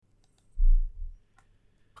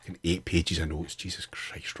fucking 8 pages of notes. Jesus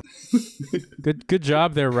Christ. Good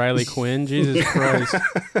job there, Riley Quinn. Jesus Christ.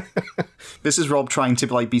 This is Rob trying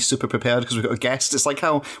to like be super prepared because we've got a guest. It's like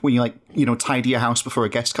how when you tidy your house before a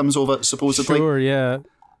guest comes over, supposedly. Sure, yeah.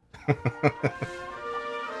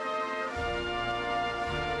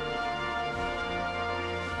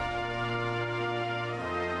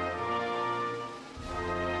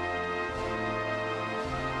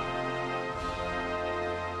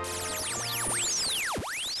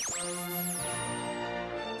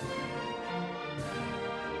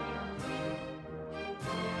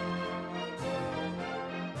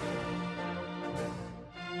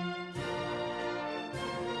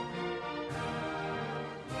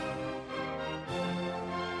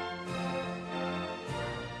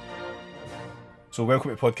 So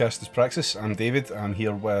welcome to Podcast is Praxis. I'm David. I'm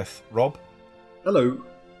here with Rob. Hello.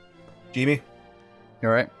 Jamie. You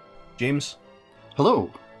alright? James.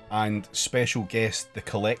 Hello. And special guest, the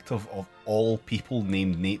collective of all people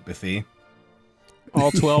named Nate Bethea.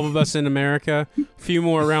 All 12 of us in America. A few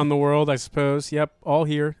more around the world, I suppose. Yep, all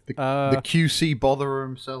here. The QC botherer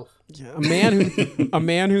himself. A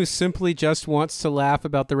man who simply just wants to laugh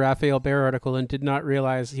about the Raphael Bear article and did not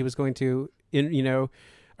realize he was going to,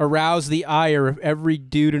 arouse the ire of every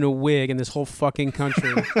dude in a wig in this whole fucking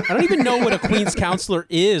country. I don't even know what a Queen's Counselor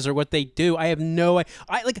is or what they do. I have no...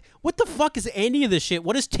 what the fuck is any of this shit?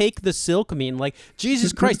 What does take the silk mean? Like,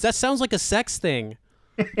 Jesus Christ, that sounds like a sex thing.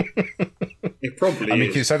 It probably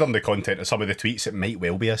is. Considering the content of some of the tweets, it might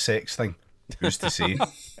well be a sex thing. Who's to say?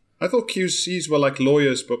 I thought QCs were like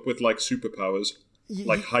lawyers, but with like superpowers.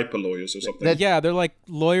 Like hyper lawyers or something. Yeah, they're like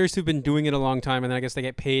lawyers who've been doing it a long time, and then I guess they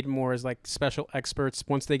get paid more as like special experts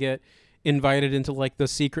once they get invited into like the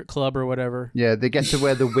secret club or whatever. Yeah, they get to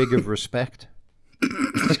wear the wig of respect.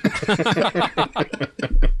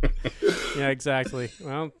 Yeah, exactly.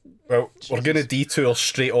 Well, we're going to detour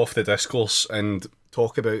straight off the discourse and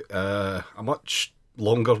talk about a much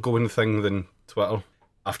longer going thing than Twitter.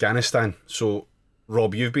 Afghanistan. So,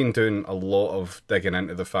 Rob, you've been doing a lot of digging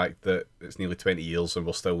into the fact that it's nearly 20 years and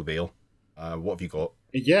we're still there. What have you got?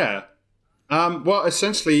 Yeah. Well,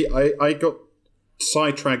 essentially, I got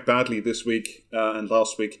sidetracked badly this week and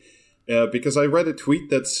last week because I read a tweet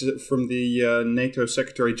that's from the NATO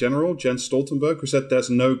Secretary General, Jens Stoltenberg, who said there's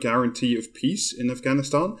no guarantee of peace in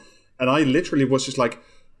Afghanistan. And I literally was just like,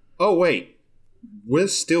 oh, wait, we're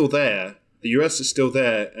still there. The US is still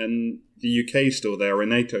there, and the UK is still there, and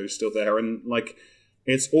NATO is still there. And, like,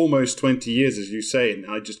 it's almost 20 years, as you say, and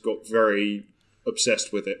I just got very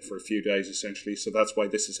obsessed with it for a few days, essentially. So that's why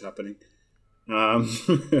this is happening.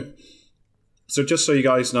 So just so you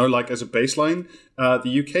guys know, like, as a baseline,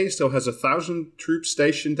 the UK still has 1,000 troops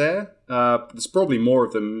stationed there. There's probably more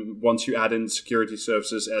of them once you add in security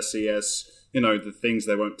services, SES, the things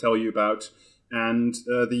they won't tell you about. And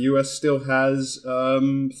the US still has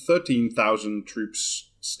 13,000 troops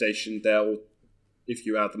stationed there, if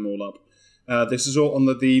you add them all up. This is all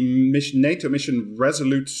under the NATO mission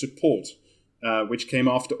Resolute Support, which came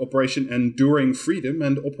after Operation Enduring Freedom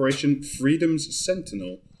and Operation Freedom's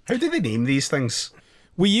Sentinel. How do they name these things?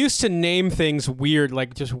 We used to name things weird,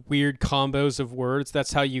 like just weird combos of words.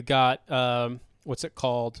 That's how you got, what's it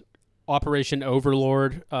called? Operation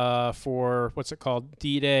Overlord for, what's it called?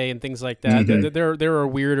 D-Day and things like that. Mm-hmm. There are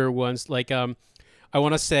weirder ones. Like, I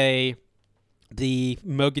want to say the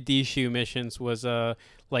Mogadishu missions was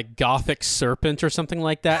like Gothic Serpent or something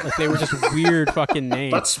like that. Like they were just weird fucking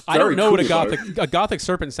names. I don't know cool, what a Gothic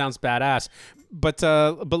Serpent sounds badass. But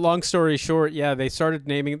long story short, yeah, they started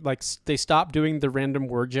naming, like, they stopped doing the random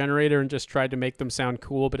word generator and just tried to make them sound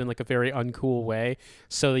cool, but in like a very uncool way.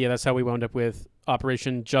 So yeah, that's how we wound up with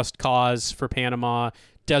Operation Just Cause for Panama,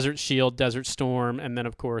 Desert Shield, Desert Storm, and then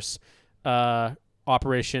of course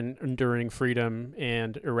Operation Enduring Freedom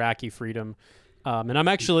and Iraqi Freedom. And I'm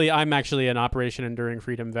actually an Operation Enduring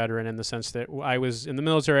Freedom veteran in the sense that I was in the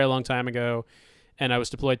military a long time ago, and I was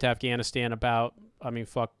deployed to Afghanistan about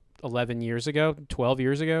 12 years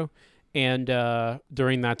ago, and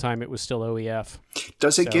during that time it was still OEF.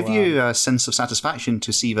 Does it give you a sense of satisfaction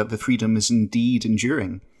to see that the freedom is indeed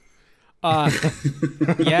enduring?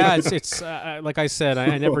 Yeah, it's like I said,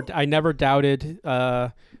 I never doubted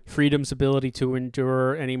freedom's ability to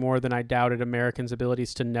endure any more than I doubted Americans'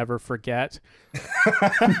 abilities to never forget.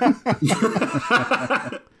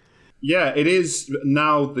 Yeah, it is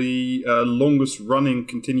now the longest running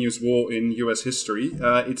continuous war in US history.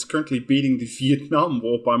 It's currently beating the Vietnam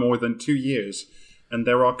War by more than 2 years. And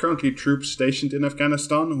there are currently troops stationed in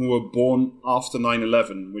Afghanistan who were born after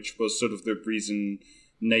 9/11, which was sort of the reason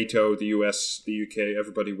NATO, the US, the UK,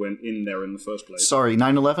 everybody went in there in the first place. Sorry,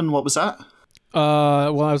 9/11, what was that?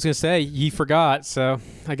 Well, I was gonna say he forgot, so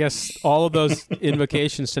I guess all of those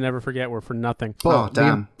invocations to never forget were for nothing. But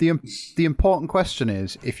damn. the important question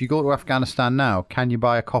is, if you go to Afghanistan now, can you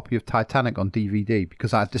buy a copy of Titanic on DVD?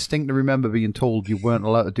 Because I distinctly remember being told you weren't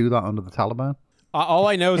allowed to do that under the Taliban. All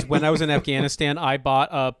I know is when I was in Afghanistan, I bought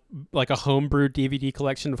a homebrew DVD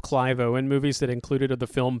collection of Clive Owen movies that included the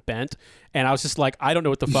film Bent, and I was just like, I don't know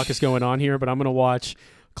what the fuck is going on here, but I'm gonna watch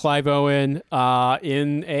Clive Owen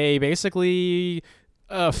in a basically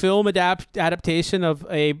a film adaptation of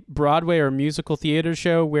a Broadway or musical theater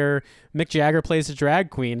show where Mick Jagger plays a drag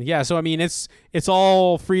queen. Yeah, so I mean, it's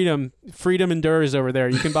all freedom. Freedom endures over there.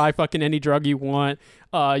 You can buy fucking any drug you want.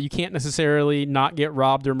 You can't necessarily not get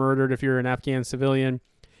robbed or murdered if you're an Afghan civilian.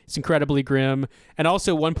 It's incredibly grim. And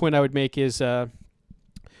also, one point I would make is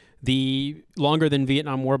the longer than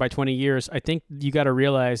Vietnam War by 20 years. I think you got to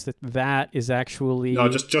realize that is actually No,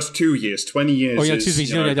 just 2 years. 20 years. Oh yeah, excuse me.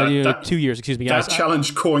 Is, you know, that 2 years. Excuse me, that guys.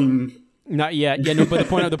 challenge coin. Not yet. Yeah, no. But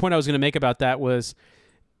the point I was going to make about that was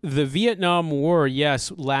the Vietnam War.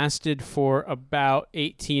 Yes, lasted for about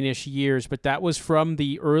 18-ish years, but that was from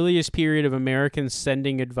the earliest period of Americans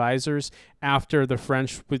sending advisors after the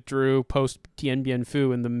French withdrew post Dien Bien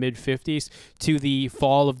Phu in the mid-50s to the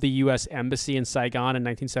fall of the U.S. Embassy in Saigon in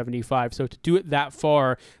 1975. So to do it that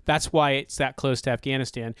far, that's why it's that close to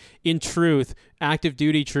Afghanistan. In truth, active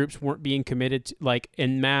duty troops weren't being committed to, like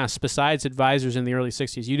en masse besides advisors in the early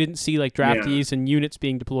 60s. You didn't see like draftees and units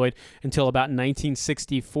being deployed until about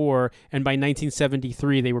 1964, and by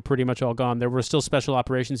 1973 they were pretty much all gone. There were still special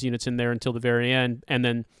operations units in there until the very end, and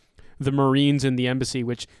then the Marines in the embassy,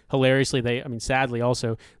 which hilariously sadly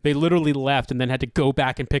also, they literally left and then had to go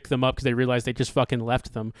back and pick them up because they realized they just fucking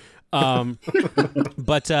left them.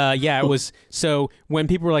 But yeah, it was, so when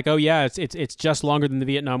people were like, oh yeah, it's just longer than the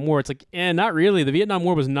Vietnam War, it's like, not really. The Vietnam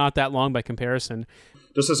War was not that long by comparison.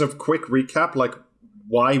 Just as a quick recap, like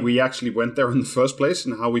why we actually went there in the first place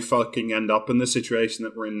and how we fucking end up in the situation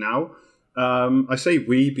that we're in now. I say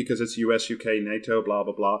we because it's US, UK, NATO, blah,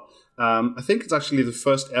 blah, blah. I think it's actually the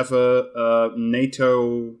first ever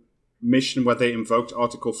NATO mission where they invoked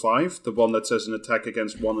Article 5, the one that says an attack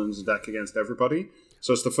against one and an attack against everybody.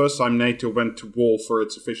 So it's the first time NATO went to war for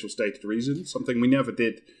its official stated reason, something we never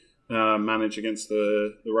did manage against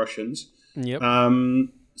the Russians. Yep.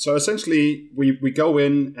 So essentially, we go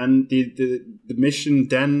in, and the mission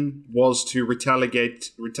then was to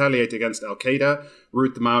retaliate against Al-Qaeda,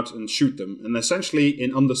 root them out, and shoot them. And essentially,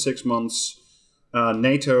 in under 6 months,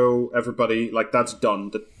 NATO, everybody, like, that's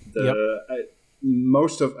done.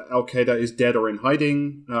 Most of Al-Qaeda is dead or in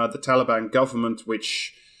hiding. The Taliban government,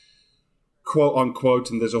 which, quote unquote,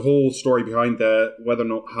 and there's a whole story behind there, whether or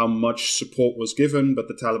not how much support was given, but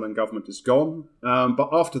the Taliban government is gone. But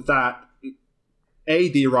after that,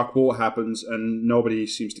 the Iraq War happens and nobody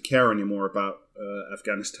seems to care anymore about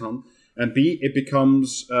Afghanistan. And B, it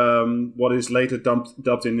becomes what is later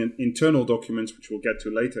dubbed in internal documents, which we'll get to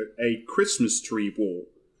later, a Christmas tree war,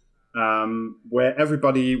 where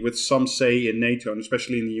everybody with some say in NATO, and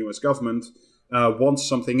especially in the US government, wants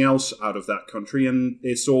something else out of that country, and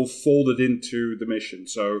it's all folded into the mission.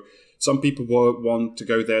 So some people want to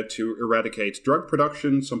go there to eradicate drug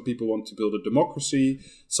production. Some people want to build a democracy.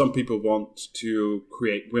 Some people want to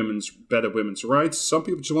create better women's rights. Some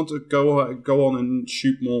people just want to go on and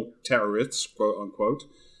shoot more terrorists, quote unquote.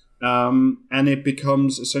 And it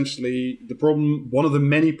becomes essentially the problem. One of the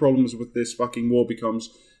many problems with this fucking war becomes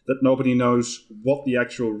that nobody knows what the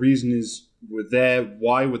actual reason is we're there,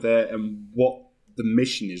 why we're there, and what the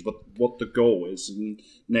mission is, what the goal is. And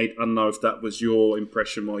Nate, I don't know if that was your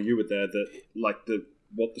impression while you were there, that like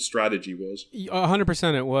what the strategy was.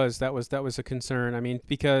 100% it was. That was a concern. I mean,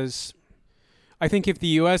 because I think if the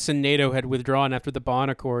U.S. and NATO had withdrawn after the Bonn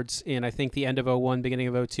Accords in, I think, the end of 2001, beginning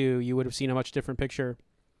of 2002, you would have seen a much different picture.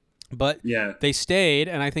 But yeah, they stayed,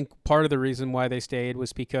 and I think part of the reason why they stayed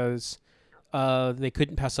was because they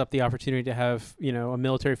couldn't pass up the opportunity to have, a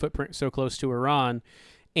military footprint so close to Iran.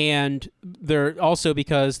 And there also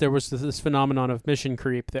because there was this phenomenon of mission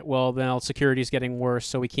creep that, well, now security is getting worse,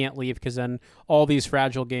 so we can't leave because then all these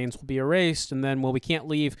fragile gains will be erased. And then, well, we can't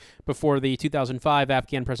leave before the 2005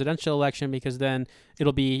 Afghan presidential election because then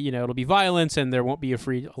it'll be violence and there won't be a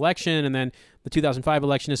free election. And then the 2005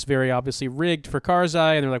 election is very obviously rigged for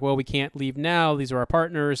Karzai. And they're like, well, we can't leave now. These are our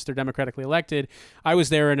partners. They're democratically elected. I was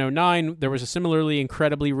there in 2009. There was a similarly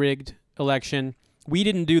incredibly rigged election. We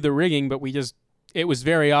didn't do the rigging, but it was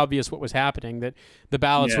very obvious what was happening, that the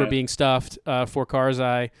ballots were being stuffed for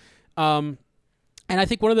Karzai. And I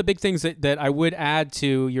think one of the big things that I would add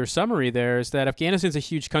to your summary there is that Afghanistan's a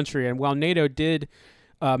huge country, and while NATO did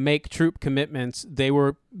make troop commitments, they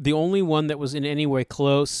were the only one that was in any way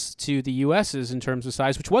close to the U.S.'s in terms of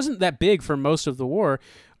size, which wasn't that big for most of the war,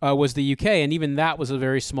 was the UK, and even that was a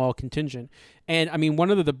very small contingent. And I mean, one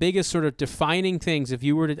of the biggest sort of defining things, if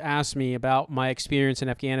you were to ask me about my experience in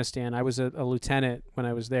Afghanistan, I was a lieutenant when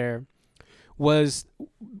I was there, was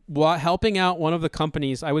helping out one of the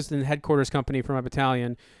companies. I was in the headquarters company for my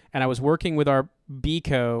battalion, and I was working with our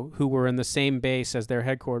BCO, who were in the same base as their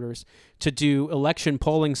headquarters, to do election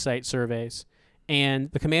polling site surveys.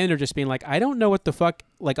 And the commander just being like, I don't know what the fuck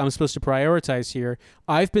I'm supposed to prioritize here.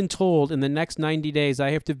 I've been told in the next 90 days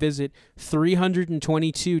I have to visit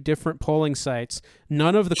 322 different polling sites.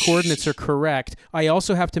 None of the coordinates are correct. I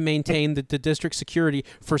also have to maintain the district security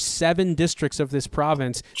for 7 districts of this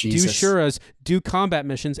province, Jesus. do shuras, do combat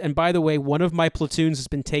missions. And by the way, one of my platoons has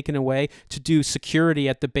been taken away to do security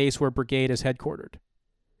at the base where brigade is headquartered.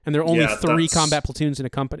 And there are only 3 combat platoons in a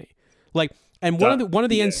company. And one of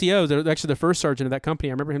the NCOs, actually the first sergeant of that company,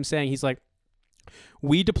 I remember him saying, he's like,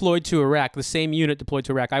 we deployed to Iraq, the same unit deployed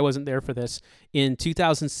to Iraq. I wasn't there for this. In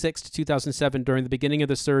 2006 to 2007, during the beginning of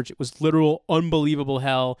the surge, it was literal unbelievable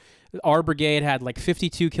hell. Our brigade had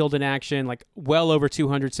 52 killed in action, well over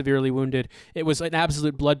 200 severely wounded. It was an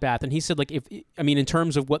absolute bloodbath. And he said, in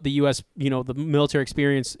terms of what the U.S., the military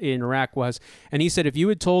experience in Iraq was, and he said, if you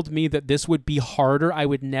had told me that this would be harder, I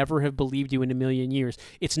would never have believed you in a million years.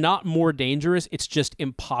 It's not more dangerous. It's just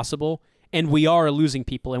impossible. And we are losing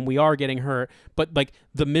people and we are getting hurt. But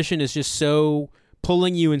the mission is just so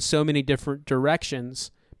pulling you in so many different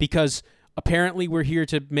directions, because apparently we're here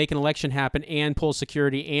to make an election happen and pull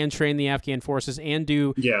security and train the Afghan forces and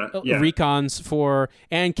do recons for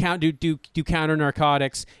and do counter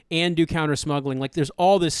narcotics and do counter smuggling. There's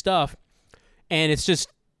all this stuff, and it's just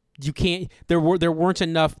you can't. There weren't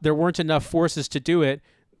enough forces to do it,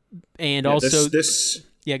 and also this.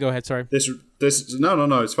 Yeah, go ahead. Sorry. This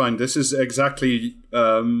no, it's fine. This is exactly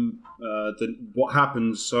what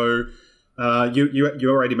happens. So you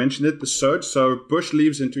already mentioned it, the surge. So Bush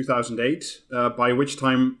leaves in 2008, by which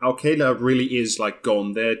time Al Qaeda really is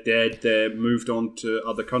gone. They're dead. They're moved on to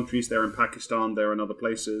other countries. They're in Pakistan. They're in other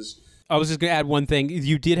places. I was just going to add one thing.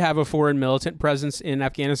 You did have a foreign militant presence in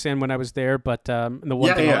Afghanistan when I was there, but I'll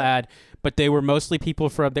add, but they were mostly people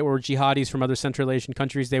that were jihadis from other Central Asian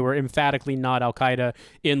countries. They were emphatically not Al-Qaeda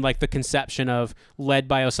in the conception of led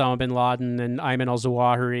by Osama bin Laden and Ayman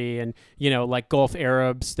al-Zawahiri and, Gulf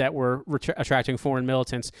Arabs that were attracting foreign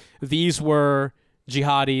militants. These were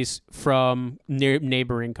jihadis from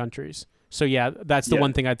neighboring countries. So that's the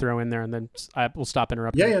one thing I'd throw in there, and then I will stop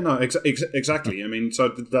interrupting. Exactly. I mean, so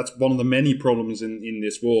that's one of the many problems in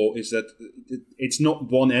this war, is that it's not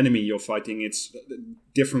one enemy you're fighting. It's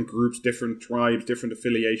different groups, different tribes, different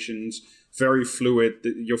affiliations, very fluid.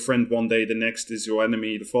 Your friend one day, the next is your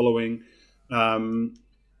enemy, the following.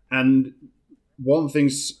 And one thing,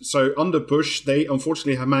 so under Bush, they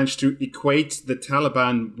unfortunately have managed to equate the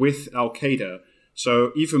Taliban with Al-Qaeda.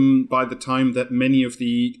 So even by the time that many of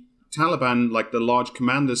the Taliban, the large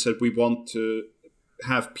commanders, said we want to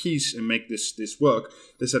have peace and make this work,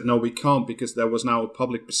 they said no, we can't, because there was now a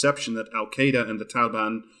public perception that Al-Qaeda and the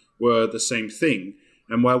Taliban were the same thing.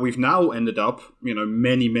 And where we've now ended up,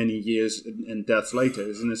 many years and deaths later,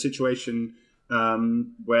 is in a situation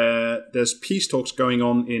where there's peace talks going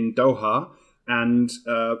on in Doha, and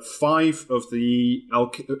 5 of the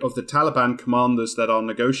Taliban commanders that are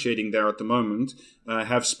negotiating there at the moment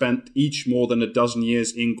have spent each more than a dozen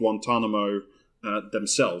years in Guantanamo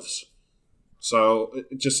themselves. So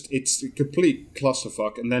it's a complete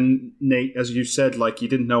clusterfuck. And then, Nate, as you said, you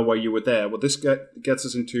didn't know why you were there. Well, this gets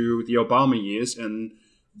us into the Obama years and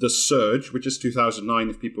the surge, which is 2009,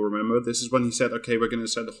 if people remember. This is when he said, okay, we're going to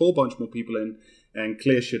send a whole bunch more people in and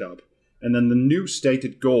clear shit up. And then the new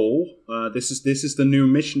stated goal, this is the new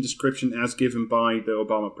mission description as given by the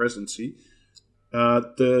Obama presidency.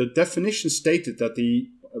 The definition stated that the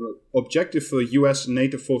objective for U.S. and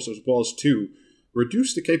NATO forces was to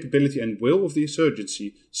reduce the capability and will of the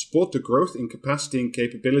insurgency, support the growth in capacity and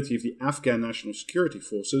capability of the Afghan National Security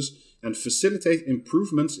Forces, and facilitate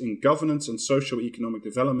improvements in governance and socio-economic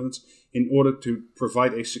development in order to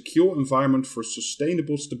provide a secure environment for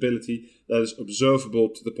sustainable stability that is observable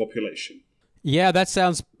to the population. Yeah, that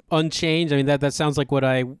sounds unchanged. I mean, that sounds like what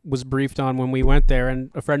I was briefed on when we went there.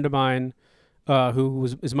 And a friend of mine who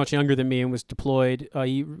is much younger than me and was deployed,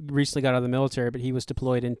 he recently got out of the military, but he was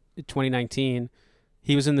deployed in 2019.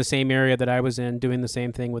 He was in the same area that I was in, doing the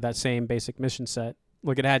same thing with that same basic mission set.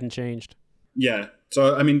 It hadn't changed. Yeah.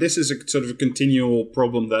 So, I mean, this is a sort of a continual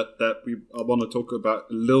problem that I want to talk about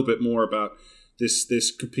a little bit more about,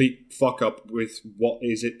 this complete fuck up with what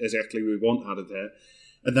is it exactly we want out of there.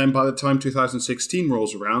 And then by the time 2016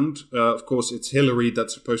 rolls around, of course, it's Hillary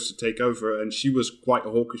that's supposed to take over, and she was quite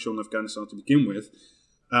hawkish on Afghanistan to begin with.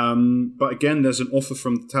 But again, there's an offer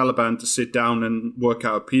from the Taliban to sit down and work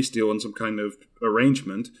out a peace deal and some kind of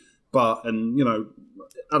arrangement. And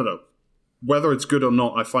I don't know. Whether it's good or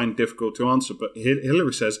not, I find difficult to answer. But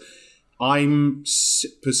Hillary says, I'm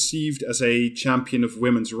perceived as a champion of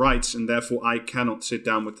women's rights, and therefore I cannot sit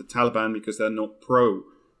down with the Taliban because they're not pro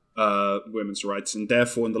women's rights. And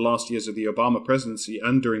therefore, in the last years of the Obama presidency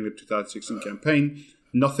and during the 2016 campaign,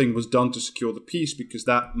 nothing was done to secure the peace because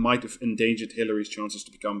that might have endangered Hillary's chances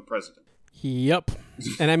to become president. Yep.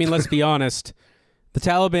 And I mean, let's be honest. The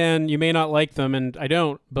Taliban, you may not like them, and I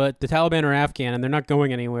don't, but the Taliban are Afghan, and they're not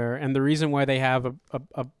going anywhere. And the reason why they have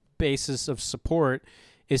a basis of support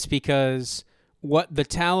is because what the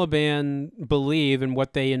Taliban believe and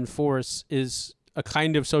what they enforce is a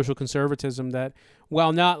kind of social conservatism that,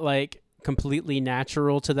 while not like completely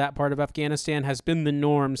natural to that part of Afghanistan, has been the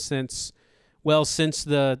norm since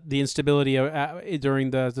the instability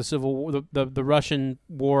during the civil war, the Russian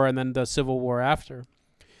war, and then the civil war after.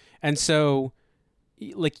 And so,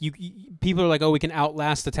 like, people are like, oh, we can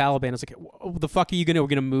outlast the Taliban. It's like, what the fuck are you gonna? We're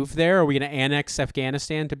gonna move there? Are we gonna annex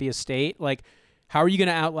Afghanistan to be a state? Like, how are you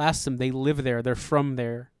gonna outlast them? They live there. They're from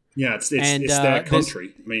there. Yeah, it's their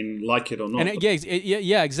country. I mean, like it or not. And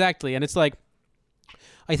yeah, exactly. And it's like,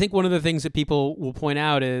 I think one of the things that people will point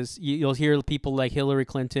out is you'll hear people like Hillary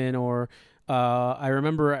Clinton, or I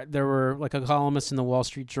remember there were like a columnist in the Wall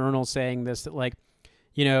Street Journal saying this, that like,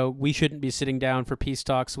 we shouldn't be sitting down for peace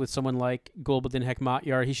talks with someone like Gulbuddin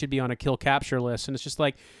Hekmatyar. He should be on a kill capture list. And it's just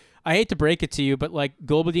like, I hate to break it to you, but like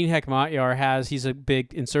Gulbuddin Hekmatyar he's a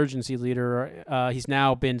big insurgency leader. He's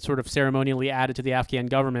now been sort of ceremonially added to the Afghan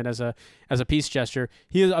government as a peace gesture.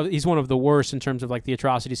 He's one of the worst in terms of like the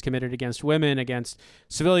atrocities committed against women, against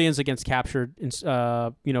civilians, against captured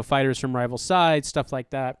fighters from rival sides, stuff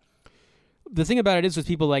like that. The thing about it is with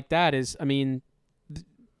people like that is, I mean,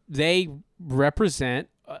 they represent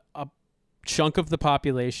a chunk of the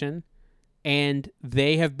population, and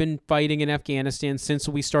they have been fighting in Afghanistan since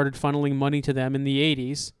we started funneling money to them in the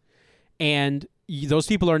 80s. And those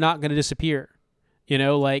people are not going to disappear.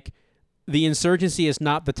 Like, the insurgency is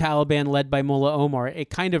not the Taliban led by Mullah Omar. It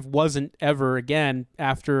kind of wasn't ever again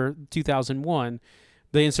after 2001.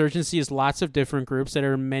 The insurgency is lots of different groups that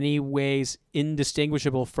are in many ways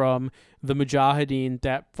indistinguishable from the Mujahideen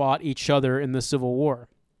that fought each other in the Civil War.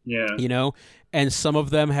 Yeah. And some of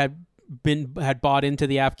them had bought into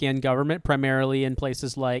the Afghan government, primarily in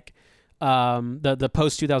places like the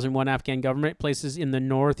post-2001 Afghan government, places in the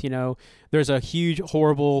north. There's a huge,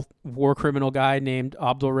 horrible war criminal guy named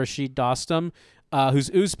Abdul Rashid Dostum, who's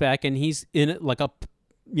Uzbek, and he's in like a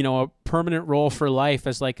permanent role for life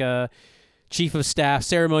as like a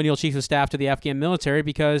ceremonial chief of staff to the Afghan military,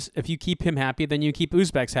 because if you keep him happy, then you keep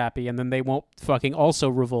Uzbeks happy, and then they won't fucking also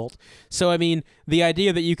revolt. So, I mean, the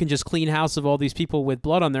idea that you can just clean house of all these people with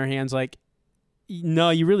blood on their hands, like, no,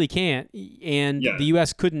 you really can't. And the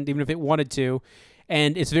U.S. couldn't, even if it wanted to.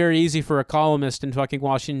 And it's very easy for a columnist in fucking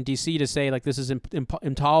Washington, D.C. to say, like, this is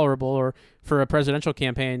intolerable, or for a presidential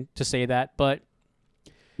campaign to say that. But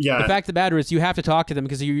the fact of the matter is, you have to talk to them,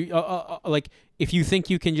 because if you think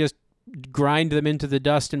you can just grind them into the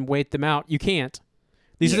dust and wait them out, you can't.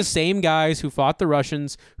 These are the same guys who fought the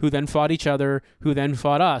Russians, who then fought each other, who then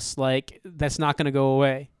fought us. Like, that's not going to go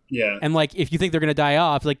away. Yeah. And like, if you think they're going to die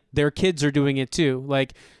off, like, their kids are doing it too.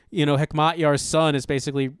 Like, Hekmatyar's son is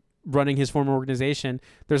basically running his former organization.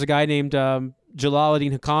 There's a guy named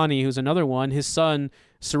Jalaluddin Haqqani, who's another one. His son,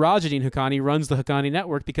 Sirajuddin Haqqani, runs the Haqqani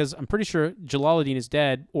network, because I'm pretty sure Jalaluddin is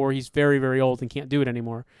dead, or he's very, very old and can't do it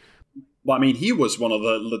anymore. Well, I mean, he was one of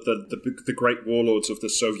the great warlords of the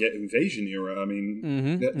Soviet invasion era. I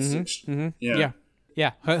mean,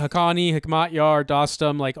 Yeah. Haqqani, Hekmatyar,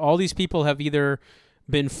 Dostum, like, all these people have either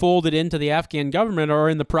been folded into the Afghan government or are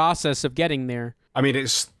in the process of getting there. I mean,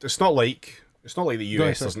 it's not like the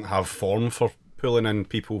US doesn't have form for pulling in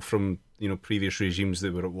people from previous regimes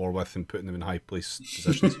that we're at war with and putting them in high place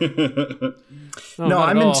positions. No,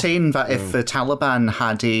 I maintain that if the Taliban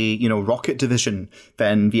had a rocket division,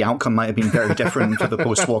 then the outcome might have been very different for the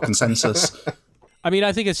post-war consensus. I mean,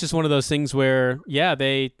 I think it's just one of those things where,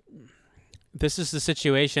 this is the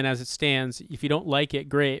situation as it stands. If you don't like it,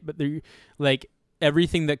 great. But like,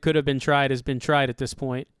 everything that could have been tried has been tried at this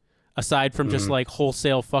point. aside from just like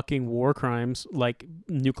wholesale fucking war crimes like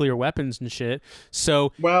nuclear weapons and shit.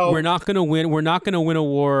 So we're not going to win. We're not going to win a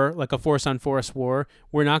war like a force on force war.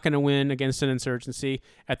 We're not going to win against an insurgency.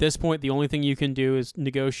 At this point, the only thing you can do is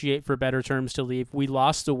negotiate for better terms to leave. We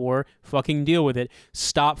lost the war. Fucking deal with it.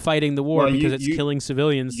 Stop fighting the war because it's killing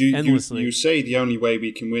civilians endlessly. You say the only way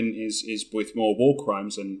we can win is with more war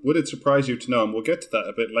crimes, and would it surprise you to know, and we'll get to that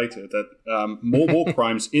a bit later, that more war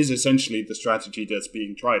crimes is essentially the strategy that's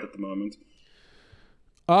being tried at the moment.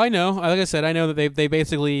 Oh, I know. Like I said, I know that they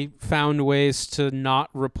basically found ways to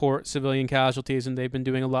not report civilian casualties, and they've been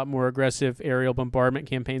doing a lot more aggressive aerial bombardment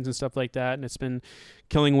campaigns and stuff like that, and it's been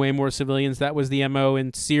killing way more civilians. That was the MO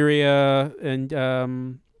in Syria and,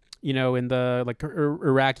 in the like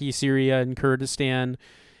Iraqi, Syria, and Kurdistan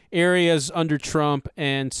areas under Trump,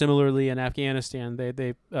 and similarly in Afghanistan.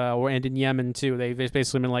 And in Yemen too. They've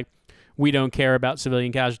basically been like, we don't care about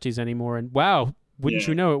civilian casualties anymore. And wow, wouldn't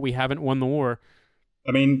you know it, we haven't won the war.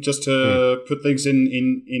 I mean, just to put things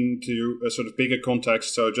into a sort of bigger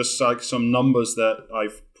context, so just like some numbers that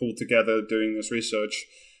I've pulled together doing this research.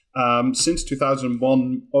 Since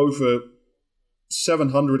 2001, over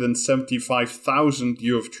 775,000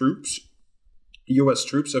 US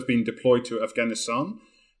troops have been deployed to Afghanistan.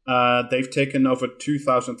 They've taken over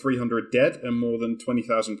 2,300 dead and more than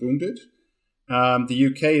 20,000 wounded. The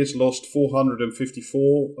UK has lost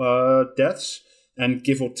 454 deaths and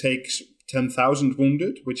give or take 10,000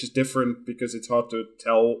 wounded, which is different because it's hard to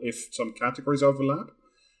tell if some categories overlap.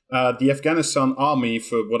 The Afghanistan army,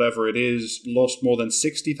 for whatever it is, lost more than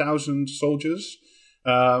 60,000 soldiers.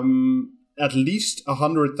 At least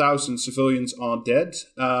 100,000 civilians are dead,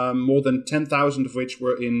 more than 10,000 of which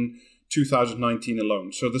were in 2019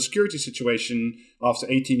 alone. So the security situation after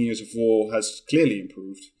 18 years of war has clearly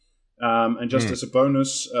improved. And just as a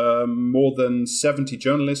bonus, more than 70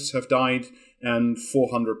 journalists have died and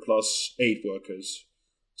 400 plus aid workers.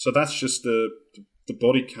 So that's just the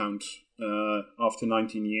body count after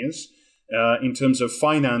 19 years. In terms of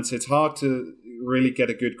finance, it's hard to really get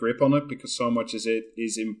a good grip on it because so much as it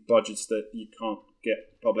is in budgets that you can't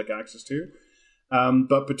get public access to.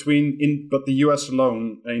 But the US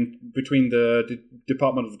alone, between the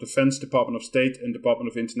Department of Defense, Department of State, and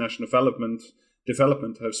Department of International Development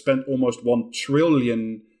have spent almost $1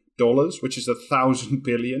 trillion, which is 1,000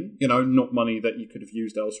 billion. Not money that you could have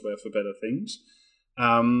used elsewhere for better things.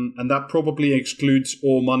 And that probably excludes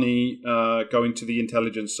all money going to the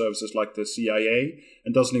intelligence services like the CIA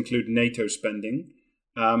and doesn't include NATO spending.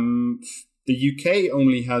 The UK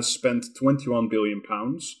only has spent £21 billion,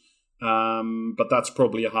 but that's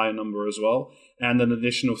probably a higher number as well. And an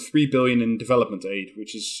additional $3 billion in development aid,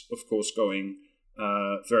 which is, of course, going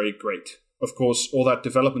very great. Of course, all that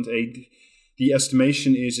development aid, the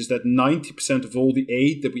estimation is that 90% of all the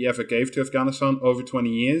aid that we ever gave to Afghanistan over 20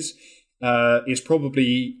 years is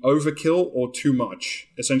probably overkill or too much.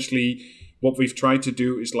 Essentially, what we've tried to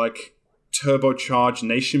do is like turbocharge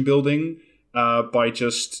nation building by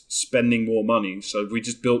just spending more money. So we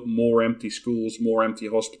just built more empty schools, more empty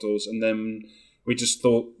hospitals, and then we just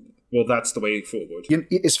thought, well, that's the way forward.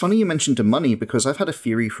 It's funny you mentioned the money because I've had a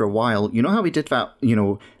theory for a while. You know how we did that,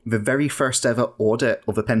 the very first ever audit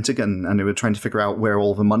of the Pentagon and they were trying to figure out where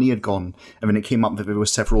all the money had gone. And then it came up that there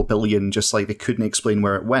was several billion, just like they couldn't explain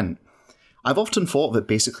where it went. I've often thought that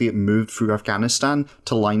basically it moved through Afghanistan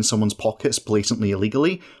to line someone's pockets blatantly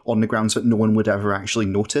illegally on the grounds that no one would ever actually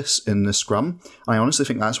notice in the scrum. And I honestly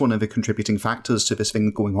think that's one of the contributing factors to this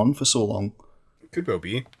thing going on for so long. Could well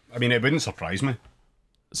be. I mean, it wouldn't surprise me.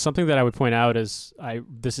 Something that I would point out is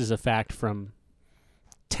this is a fact from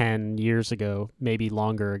 10 years ago, maybe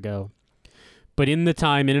longer ago. But in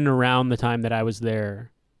and around the time that I was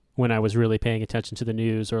there, when I was really paying attention to the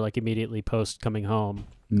news or like immediately post coming home,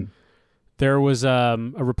 there was a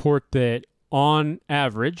report that on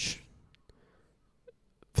average,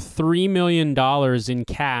 $3 million in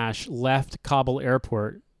cash left Kabul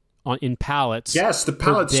airport in pallets. Yes, the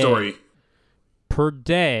pallet story. Per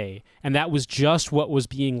day, and that was just what was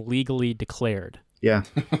being legally declared. Yeah.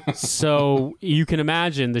 So you can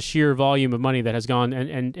imagine the sheer volume of money that has gone,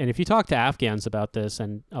 and if you talk to Afghans about this,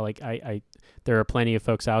 and there are plenty of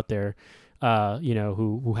folks out there,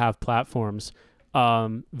 who have platforms,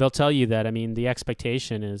 they'll tell you that. I mean, the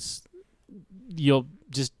expectation is you'll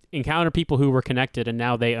just encounter people who were connected, and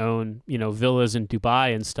now they own villas in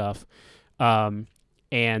Dubai and stuff, and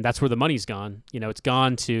that's where the money's gone. It's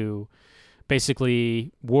gone to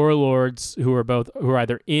basically warlords who are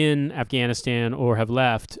either in Afghanistan or have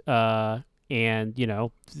left, and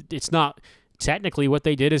it's not technically what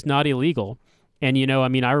they did is not illegal. And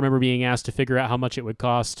I remember being asked to figure out how much it would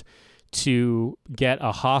cost to get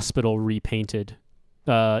a hospital repainted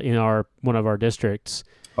in one of our districts.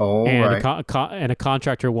 Oh, and right. And a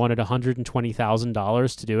contractor wanted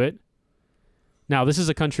 $120,000 to do it. Now, this is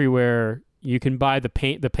a country where you can buy the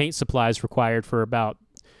paint supplies required for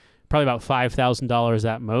probably about $5,000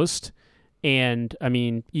 at most. And I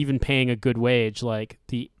mean, even paying a good wage, like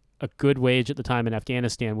a good wage at the time in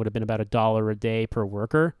Afghanistan would have been about $1 a day per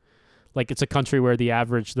worker. Like, it's a country where the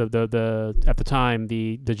average, at the time,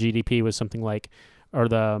 the GDP was something like, or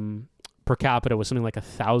the per capita was something like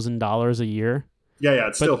 $1,000 a year. Yeah,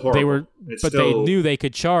 it's still horrible. They knew they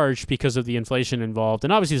could charge because of the inflation involved,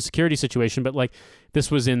 and obviously the security situation. But like,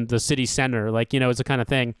 this was in the city center, like, it's the kind of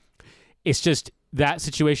thing. It's just that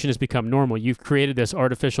situation has become normal. You've created this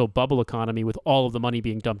artificial bubble economy with all of the money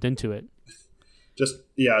being dumped into it.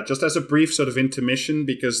 Just as a brief sort of intermission,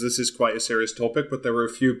 because this is quite a serious topic, but there were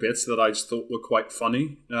a few bits that I just thought were quite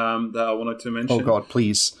funny that I wanted to mention. Oh God,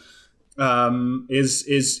 please.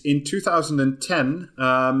 Is in 2010.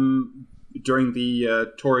 During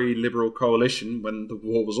the Tory Liberal coalition, when the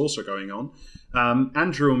war was also going on,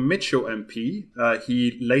 Andrew Mitchell MP,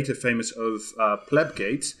 he later famous of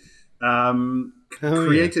Plebgate,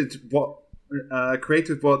 created what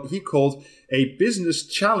he called a business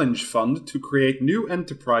challenge fund to create new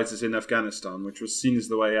enterprises in Afghanistan, which was seen as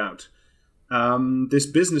the way out. This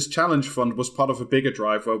business challenge fund was part of a bigger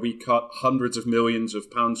drive where we cut hundreds of millions of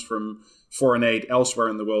pounds from foreign aid elsewhere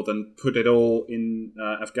in the world and put it all in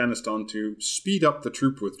Afghanistan to speed up the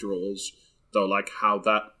troop withdrawals, though like how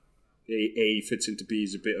that A fits into B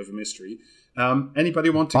is a bit of a mystery. Anybody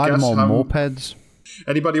want to guess mopeds?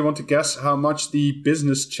 Anybody want to guess how much the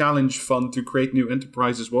business challenge fund to create new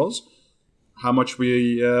enterprises was? How much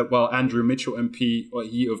Andrew Mitchell MP,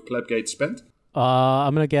 he of Plebgate, spent?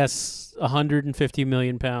 I'm going to guess 150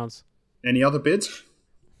 million pounds. Any other bids?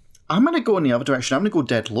 I'm going to go in the other direction. I'm going to go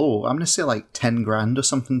dead low. I'm going to say like 10 grand or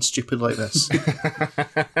something stupid like this.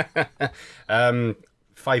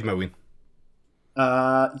 5 million.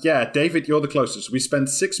 Yeah, David, you're the closest. We spent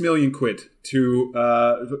 6 million quid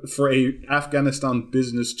for a Afghanistan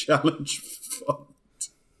business challenge fund.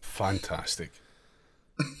 Fantastic.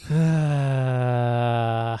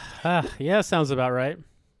 Yeah, sounds about right.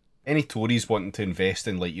 Any Tories wanting to invest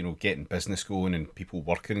in, like, getting business going and people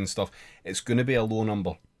working and stuff, it's going to be a low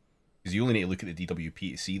number. Because you only need to look at the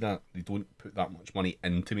DWP to see that. They don't put that much money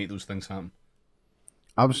in to make those things happen.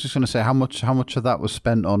 I was just going to say, how much of that was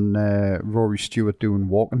spent on Rory Stewart doing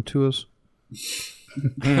walking tours?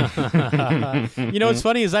 What's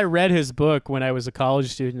funny is I read his book when I was a college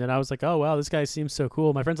student, and I was like, oh wow, this guy seems so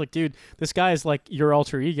cool. My friend's like, dude, this guy is like your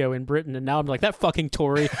alter ego in Britain. And now I'm like, that fucking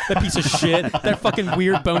Tory, that piece of shit, that fucking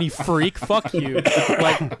weird bony freak, fuck you.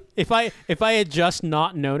 Like, if I had just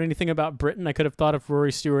not known anything about Britain, I could have thought of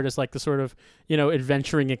Rory Stewart as like the sort of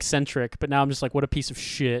adventuring eccentric, but now I'm just like, what a piece of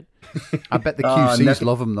shit. I bet the QCs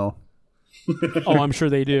love him though. Oh, I'm sure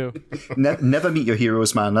they do. Never meet your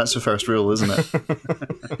heroes, man. That's the first rule, isn't it?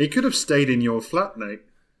 He could have stayed in your flat, Nate,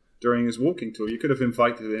 during his walking tour. You could have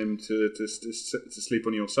invited him to sleep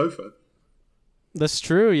on your sofa. That's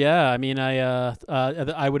true. Yeah. I mean, I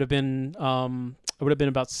would have been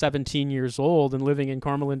about 17 years old and living in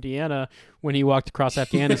Carmel, Indiana, when he walked across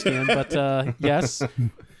Afghanistan. But yes.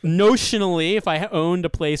 Notionally, if I owned a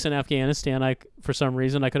place in Afghanistan, for some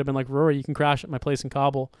reason I could have been like, Rory, you can crash at my place in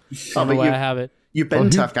Kabul. I have it. You've been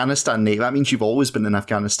to Afghanistan, Nate. That means you've always been in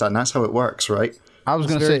Afghanistan. That's how it works, right? I was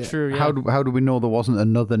going to say, true, yeah. How do we know there wasn't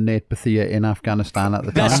another Nate Bethea in Afghanistan at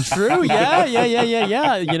the time? That's true.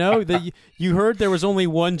 Yeah. You heard there was only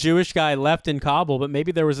one Jewish guy left in Kabul, but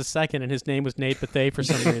maybe there was a second, and his name was Nate Bethea for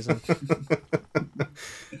some reason.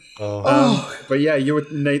 But yeah,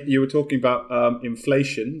 Nate, you were talking about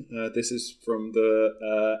inflation. This is from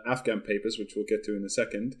the Afghan papers, which we'll get to in a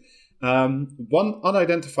second. One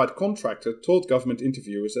unidentified contractor told government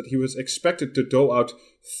interviewers that he was expected to dole out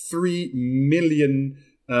 $3 million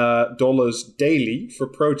daily for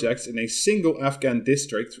projects in a single Afghan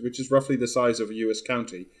district, which is roughly the size of a US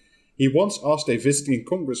county. He once asked a visiting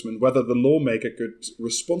congressman whether the lawmaker could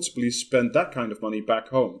responsibly spend that kind of money back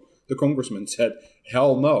home. The congressman said,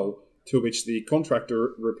 "Hell no," to which the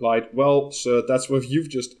contractor replied, "Well, sir, that's what you've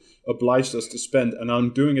just obliged us to spend, and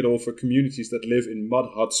I'm doing it all for communities that live in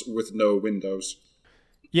mud huts with no windows."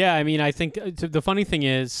 Yeah, I mean, I think the funny thing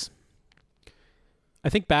is, I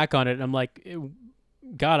think back on it, and I'm like,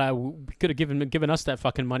 God, we could have given us that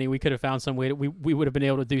fucking money. We could have found some way we would have been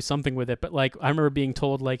able to do something with it. But like, I remember being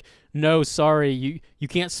told like, no, sorry, you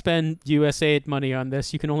can't spend USAID money on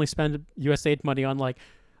this. You can only spend USAID money on like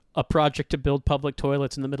a project to build public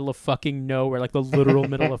toilets in the middle of fucking nowhere, like the literal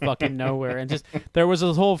middle of fucking nowhere. And just there was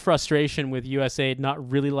a whole frustration with USAID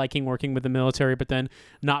not really liking working with the military, but then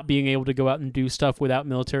not being able to go out and do stuff without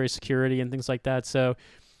military security and things like that. So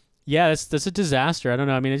yeah, that's a disaster. I don't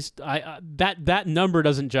know. I mean, that number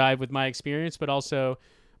doesn't jive with my experience, but also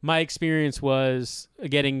my experience was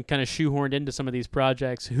getting kind of shoehorned into some of these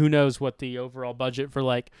projects. Who knows what the overall budget for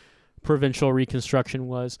like provincial reconstruction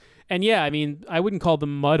was. And yeah, I mean, I wouldn't call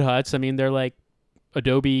them mud huts. I mean, they're like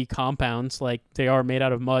adobe compounds, like they are made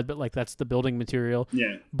out of mud, but like that's the building material.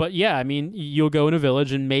 Yeah. But yeah, I mean, you'll go in a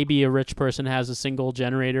village and maybe a rich person has a single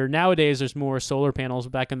generator. Nowadays there's more solar panels.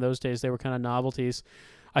 Back in those days they were kind of novelties.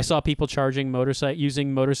 I saw people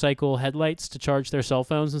using motorcycle headlights to charge their cell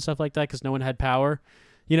phones and stuff like that because no one had power.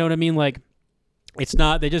 You know what I mean? Like it's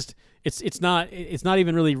not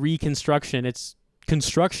even really reconstruction. It's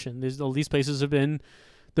construction. All these places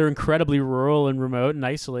they're incredibly rural and remote and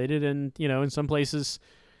isolated, and you know, in some places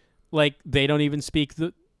like they don't even speak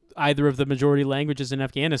either of the majority languages in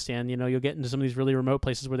Afghanistan. You know, you'll get into some of these really remote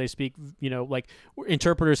places where they speak, you know, like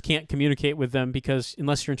interpreters can't communicate with them because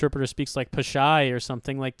unless your interpreter speaks like Pashai or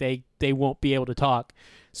something, like they won't be able to talk.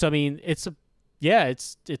 So I mean, it's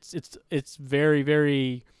very,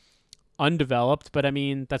 very undeveloped, but I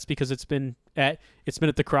mean that's because it's been at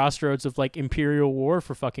the crossroads of like imperial war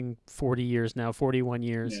for fucking 40 years now, 41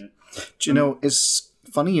 years. Yeah. Do you know, it's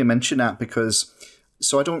funny you mention that because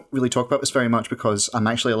so I don't really talk about this very much because I'm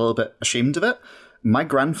actually a little bit ashamed of it. My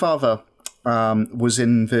grandfather was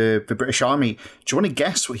in the British Army. Do you want to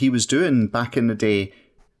guess what he was doing back in the day?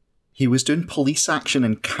 He was doing police action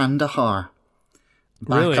in Kandahar.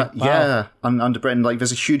 Really? Wow. Yeah, under Britain. Like,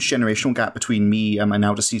 there's a huge generational gap between me and my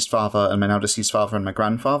now deceased father and my now deceased father and my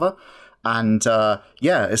grandfather. And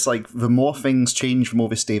yeah, it's like the more things change, the more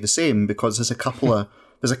they stay the same because there's a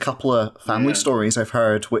couple of family stories I've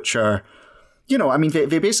heard which are, you know, I mean, they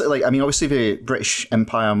basically, like, I mean, obviously the British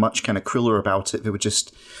Empire are much kind of crueler about it. They would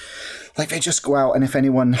just, like, they just go out and if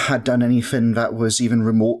anyone had done anything that was even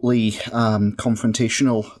remotely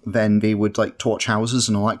confrontational, then they would, like, torch houses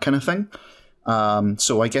and all that kind of thing.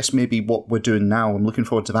 So I guess maybe what we're doing now, I'm looking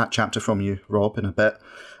forward to that chapter from you, Rob, in a bit.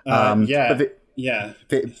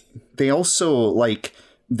 They also, like,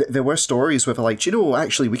 there were stories where they're like, you know,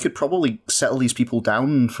 actually, we could probably settle these people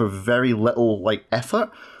down for very little, like, effort.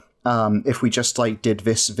 If we just like did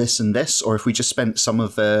this and this, or if we just spent some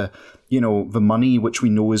of the, you know, the money which we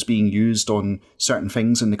know is being used on certain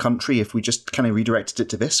things in the country, if we just kind of redirected it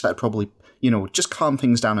to this, that'd probably, you know, just calm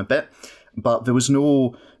things down a bit. But there was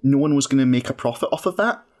no one was going to make a profit off of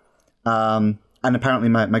that. And apparently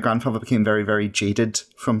my grandfather became very, very jaded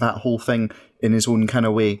from that whole thing in his own kind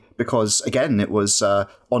of way, because again, it was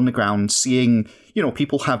on the ground seeing, you know,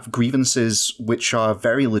 people have grievances which are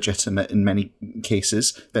very legitimate in many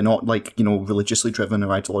cases. They're not like, you know, religiously driven or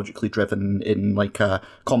ideologically driven in like a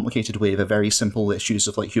complicated way. They're very simple issues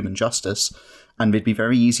of like human justice, and they'd be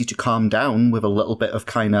very easy to calm down with a little bit of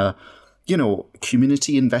kind of, you know,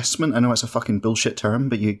 community investment. I know it's a fucking bullshit term,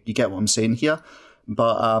 but you get what I'm saying here.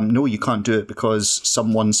 But no, you can't do it because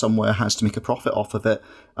someone somewhere has to make a profit off of it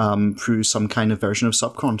through some kind of version of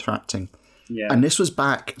subcontracting. Yeah. And this was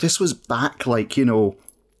back like, you know,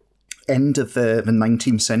 end of the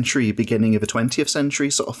 19th century, beginning of the 20th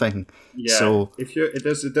century sort of thing. Yeah. So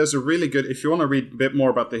there's a really good, if you want to read a bit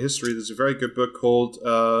more about the history, there's a very good book called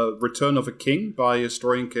Return of a King by a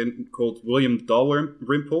historian called William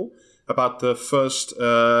Dalrymple, about the first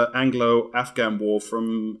Anglo-Afghan war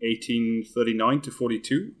from 1839 to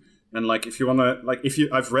 42. And like, if you want to, like,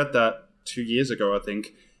 I've read that 2 years ago, I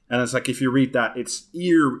think. And it's like, if you read that, it's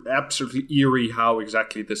absolutely eerie how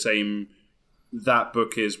exactly the same that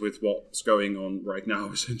book is with what's going on right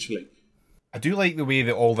now, essentially. I do like the way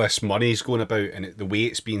that all this money's going about and the way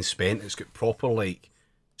it's being spent. It's got proper, like,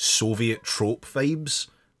 Soviet trope vibes.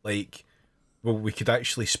 Like, well, we could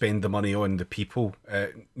actually spend the money on the people.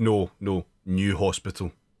 No, new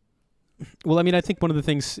hospital. Well, I mean, I think one of the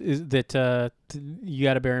things is that you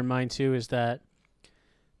got to bear in mind, too, is that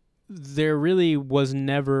there really was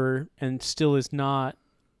never and still is not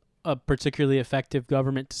a particularly effective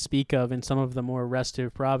government to speak of in some of the more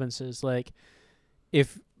restive provinces. Like,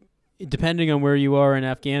 if, depending on where you are in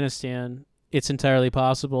Afghanistan, it's entirely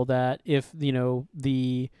possible that if, you know,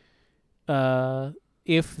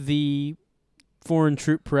 if the foreign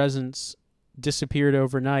troop presence disappeared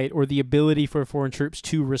overnight, or the ability for foreign troops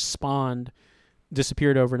to respond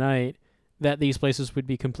disappeared overnight, that these places would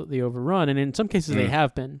be completely overrun. And in some cases they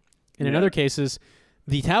have been. And in other cases,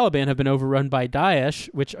 the Taliban have been overrun by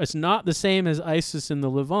Daesh, which is not the same as ISIS in the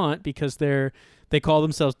Levant, because they call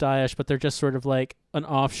themselves Daesh, but they're just sort of like an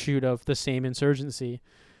offshoot of the same insurgency.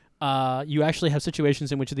 you actually have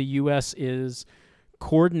situations in which the U.S. is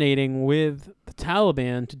coordinating with the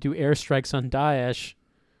Taliban to do airstrikes on Daesh,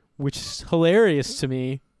 which is hilarious to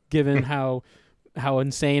me, given how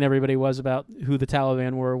insane everybody was about who the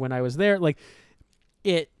Taliban were when I was there. Like,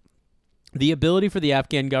 the ability for the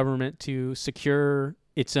Afghan government to secure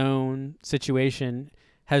its own situation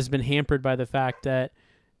has been hampered by the fact that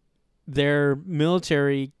their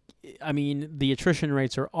military, I mean, the attrition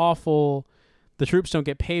rates are awful. The troops don't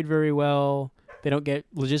get paid very well. They don't get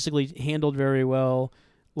logistically handled very well.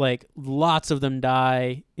 Like, lots of them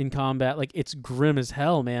die in combat. Like, it's grim as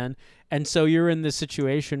hell, man. And so you're in this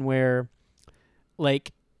situation where,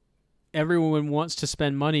 like, everyone wants to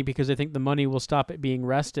spend money because they think the money will stop it being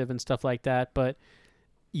restive and stuff like that, but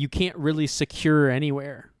you can't really secure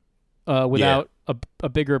anywhere without a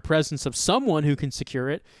bigger presence of someone who can secure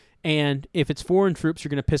it. And if it's foreign troops, you're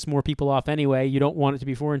going to piss more people off anyway. You don't want it to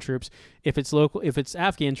be foreign troops. If it's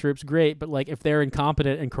Afghan troops, great. But like, if they're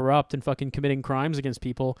incompetent and corrupt and fucking committing crimes against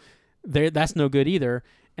people, that's no good either.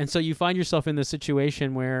 And so you find yourself in this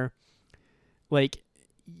situation where, like,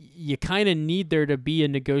 you kind of need there to be a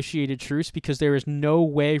negotiated truce because there is no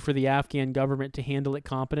way for the Afghan government to handle it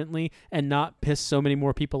competently and not piss so many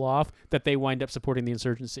more people off that they wind up supporting the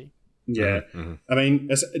insurgency. Yeah. I mean,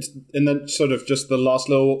 and then sort of just the last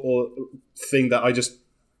little thing that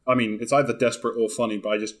it's either desperate or funny, but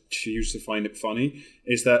I just choose to find it funny,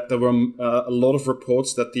 is that there were a lot of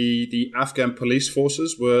reports that the Afghan police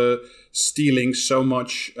forces were stealing so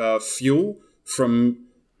much fuel from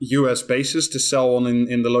US bases to sell on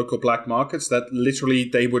in the local black markets that literally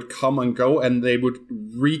they would come and go and they would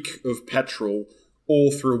reek of petrol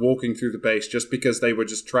all through walking through the base just because they were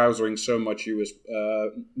just trousering so much US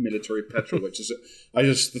military petrol, which is, I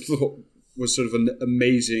just thought was sort of an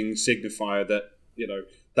amazing signifier that, you know,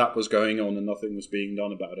 that was going on and nothing was being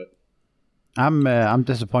done about it. I'm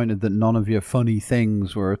disappointed that none of your funny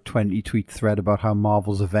things were a 20-tweet thread about how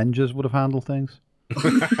Marvel's Avengers would have handled things.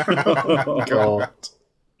 Oh, God.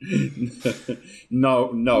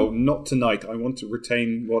 No, not tonight. I want to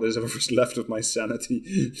retain what is ever left of my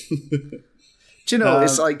sanity. Do you know,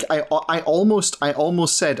 it's like I almost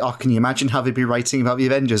said, oh, can you imagine how they'd be writing about the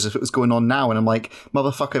Avengers if it was going on now? And I'm like,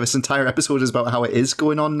 motherfucker, this entire episode is about how it is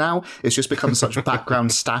going on now. It's just become such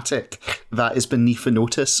background static that is beneath the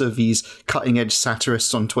notice of these cutting-edge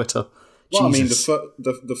satirists on Twitter. Well, Jesus. I mean,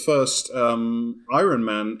 the first Iron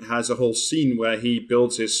Man has a whole scene where he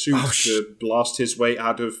builds his suit to blast his way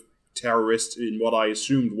out of terrorists in what I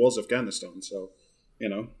assumed was Afghanistan. So, you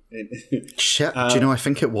know. Shit, do you know, I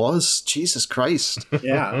think it was. Jesus Christ.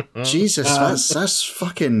 Yeah. Jesus,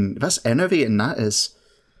 that's enervating, that is.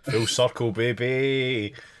 Full circle,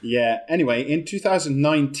 baby. Yeah. Anyway, in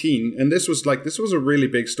 2019, and this was a really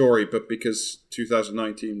big story, but because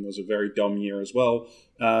 2019 was a very dumb year as well,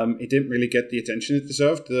 it didn't really get the attention it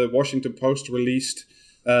deserved. The Washington Post released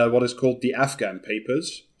what is called the Afghan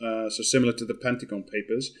Papers, so similar to the Pentagon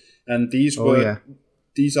Papers, and these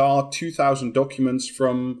are 2,000 documents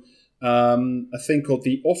from a thing called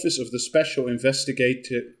the Office of the Special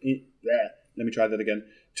Investigator. Let me try that again.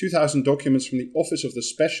 2,000 documents from the Office of the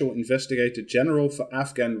Special Investigator General for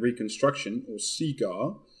Afghan Reconstruction, or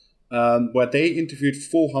SIGAR, where they interviewed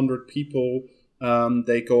 400 people.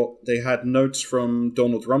 They had notes from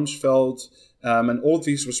Donald Rumsfeld, and all of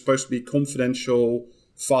these were supposed to be confidential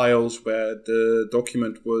files where the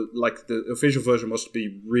document was, like, the official version was to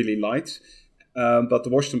be really light. But the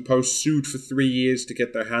Washington Post sued for 3 years to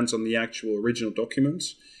get their hands on the actual original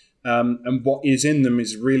documents. And what is in them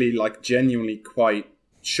is really, like, genuinely quite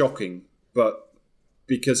shocking. But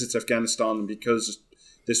because it's Afghanistan and because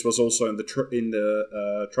this was also in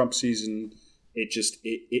the Trump season,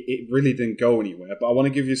 it really didn't go anywhere. But I want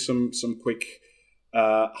to give you some quick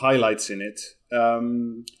highlights in it.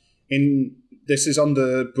 This is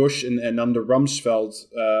under Bush and under Rumsfeld.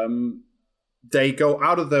 They go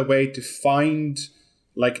out of their way to find,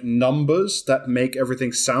 like, numbers that make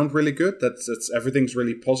everything sound really good. That's everything's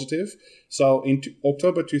really positive. So in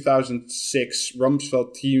October 2006,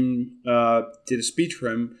 Rumsfeld team did a speech for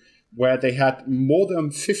him where they had more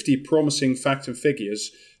than 50 promising facts and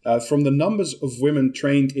figures from the numbers of women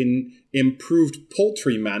trained in improved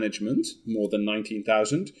poultry management, more than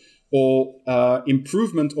 19,000, or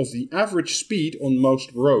improvement of the average speed on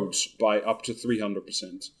most roads by up to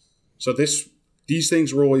 300%. So these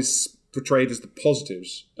things were always portrayed as the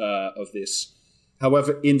positives of this.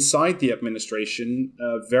 However, inside the administration,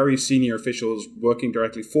 very senior officials working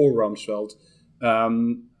directly for Rumsfeld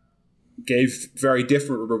gave very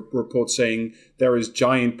different reports saying there is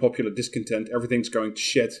giant popular discontent, everything's going to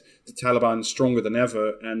shit, the Taliban is stronger than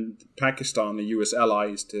ever, and Pakistan, the US ally,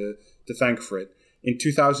 is to thank for it. in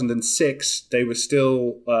 2006, they were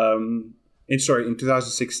still, in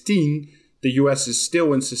 2016, the US is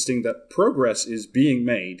still insisting that progress is being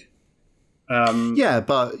made.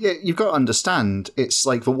 But you've got to understand, it's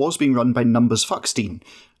like the war's being run by Numbers Fuckstein.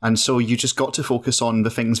 And so you just got to focus on the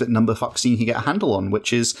things that Number Fuckstein can get a handle on,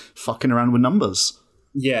 which is fucking around with numbers.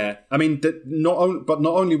 Yeah, I mean, not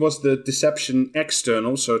only was the deception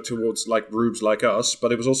external, so towards like rubes like us,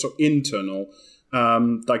 but it was also internal.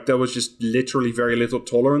 Like there was just literally very little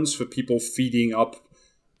tolerance for people feeding up,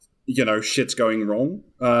 shit's going wrong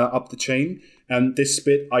up the chain. And this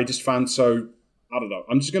bit I just found so, I don't know,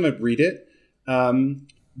 I'm just going to read it.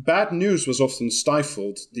 Bad news was often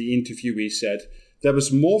stifled, the interviewee said. There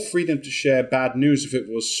was more freedom to share bad news if it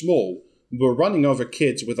was small. We were running over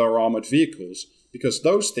kids with our armored vehicles, because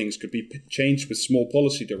those things could be changed with small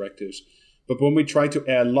policy directives. But when we tried to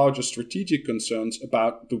air larger strategic concerns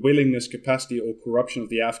about the willingness, capacity, or corruption of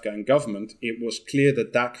the Afghan government, it was clear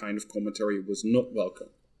that that kind of commentary was not welcome.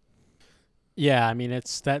 Yeah, I mean,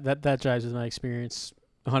 it's that jives with my experience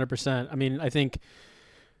 100%. I mean, I think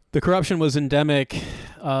the corruption was endemic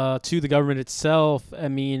to the government itself. I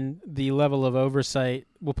mean, the level of oversight,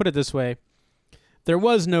 we'll put it this way, there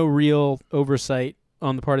was no real oversight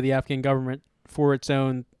on the part of the Afghan government for its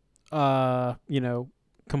own,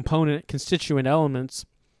 constituent elements.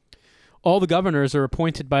 All the governors are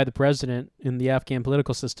appointed by the president in the Afghan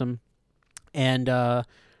political system. And, as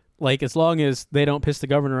long as they don't piss the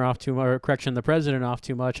governor off too much, or the president off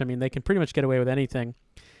too much, I mean, they can pretty much get away with anything.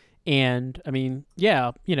 And, I mean,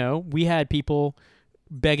 we had people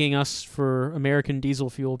begging us for American diesel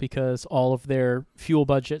fuel because all of their fuel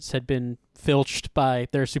budgets had been filched by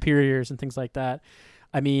their superiors and things like that.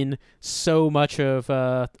 I mean, so much of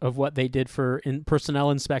what they did for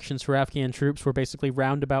personnel inspections for Afghan troops were basically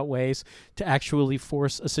roundabout ways to actually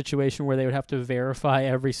force a situation where they would have to verify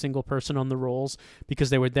every single person on the rolls, because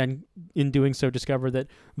they would then, in doing so, discover that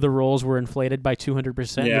the rolls were inflated by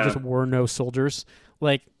 200%. Yeah. There just were no soldiers.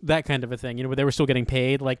 Like, that kind of a thing, but they were still getting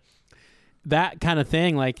paid. Like, that kind of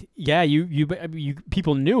thing. Like, yeah, you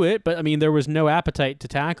people knew it, but I mean, there was no appetite to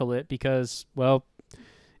tackle it because, well,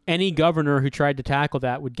 any governor who tried to tackle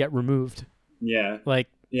that would get removed. Yeah. I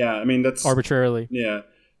mean, that's arbitrarily. Yeah.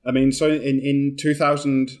 I mean, so in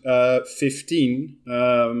 2015,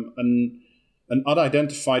 an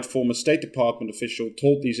unidentified former State Department official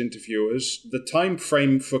told these interviewers the time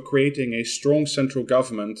frame for creating a strong central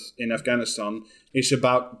government in Afghanistan is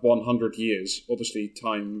about 100 years. Obviously,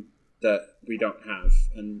 time that we don't have.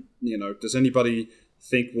 And, does anybody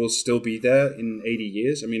think we'll still be there in 80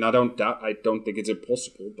 years? I mean, I don't think it's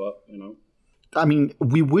impossible, but, I mean,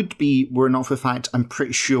 we would be, were not for the fact, I'm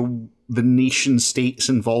pretty sure the nation states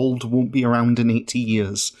involved won't be around in 80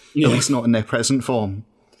 years. Yeah. At least not in their present form.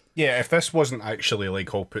 Yeah, if this wasn't actually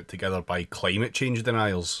all put together by climate change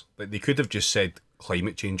deniers, they could have just said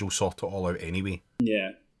climate change will sort it all out anyway.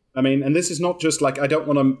 Yeah. I mean, and this is not just I don't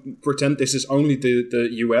want to pretend this is only the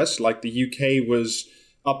US. Like, the UK was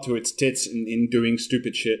up to its tits in doing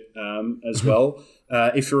stupid shit as well.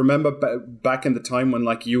 If you remember back in the time when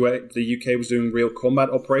the UK was doing real combat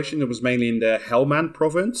operation, it was mainly in the Helmand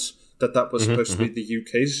province that was supposed to be the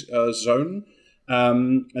UK's zone.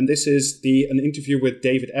 And this is an interview with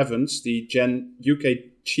David Evans, the UK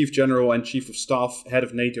Chief General and Chief of Staff, Head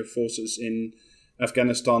of NATO Forces in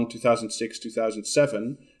Afghanistan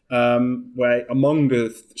 2006-2007, where among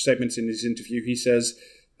the statements in his interview, he says,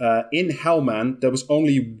 in Helmand, there was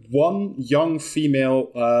only one young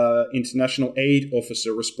female international aid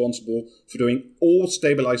officer responsible for doing all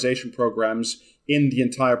stabilization programs in the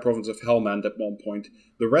entire province of Helmand at one point.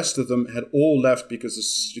 The rest of them had all left because the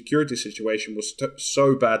security situation was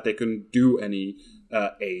so bad they couldn't do any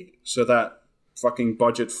aid. So that fucking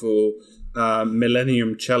budget for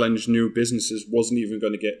Millennium Challenge new businesses wasn't even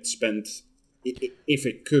going to get spent if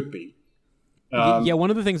it could be. One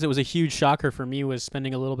of the things that was a huge shocker for me was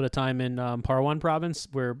spending a little bit of time in Parwan province,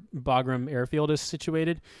 where Bagram Airfield is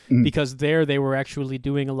situated, because there they were actually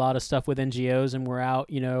doing a lot of stuff with NGOs and were out,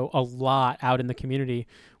 a lot out in the community.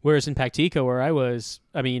 Whereas in Paktika, where I was,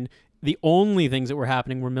 I mean, the only things that were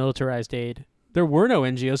happening were militarized aid. There were no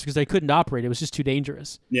NGOs because they couldn't operate. It was just too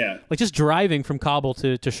dangerous. Yeah. Like, just driving from Kabul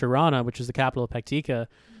to Sharana, which is the capital of Paktika,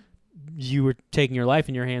 you were taking your life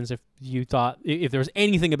in your hands if you thought, if there was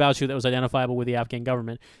anything about you that was identifiable with the Afghan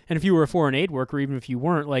government. And if you were a foreign aid worker, even if you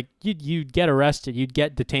weren't, you'd get arrested, you'd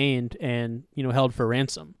get detained and, held for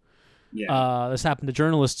ransom. Yeah. This happened to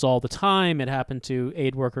journalists all the time. It happened to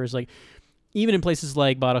aid workers, even in places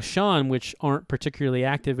like Badakhshan, which aren't particularly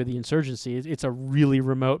active with the insurgency. It's a really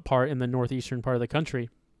remote part in the northeastern part of the country.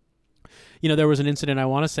 There was an incident, I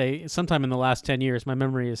want to say, sometime in the last 10 years, my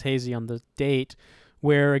memory is hazy on the date,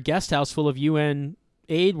 where a guest house full of UN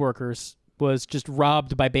aid workers was just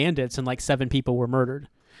robbed by bandits and 7 people were murdered.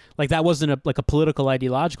 That wasn't a political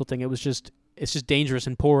ideological thing. It's just dangerous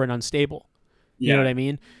and poor and unstable. You know what I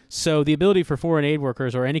mean? So the ability for foreign aid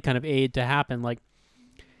workers or any kind of aid to happen,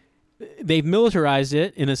 they've militarized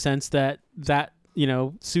it in a sense that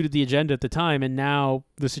suited the agenda at the time, and now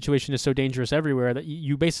the situation is so dangerous everywhere that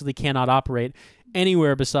you basically cannot operate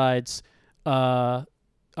anywhere besides, I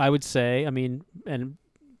would say, and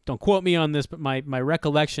don't quote me on this, but my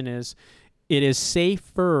recollection is it is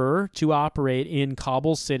safer to operate in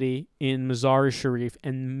Kabul city, in Mazar-e-Sharif,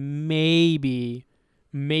 and maybe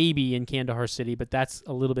in Kandahar city, but that's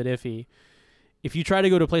a little bit iffy. If you try to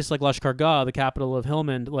go to a place like Lashkar-Gah, the capital of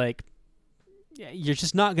Helmand, you're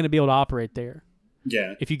just not going to be able to operate there.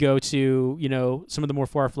 Yeah. If you go to, some of the more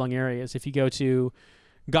far-flung areas, if you go to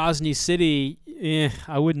Ghazni city,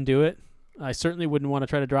 I wouldn't do it. I certainly wouldn't want to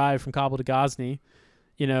try to drive from Kabul to Ghazni.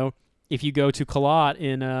 If you go to Kalat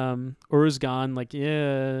in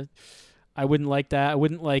Uruzgan, I wouldn't like that. I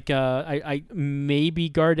wouldn't like, I maybe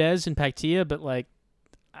Gardez in Paktia, but a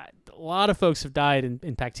lot of folks have died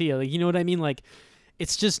in Paktia. You know what I mean?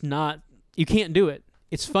 It's just not, you can't do it.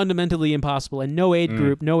 It's fundamentally impossible, and no aid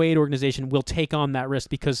group, no aid organization will take on that risk,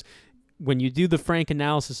 because when you do the frank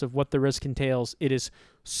analysis of what the risk entails, it is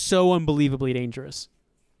so unbelievably dangerous.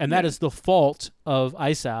 And that is the fault of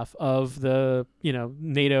ISAF, of the,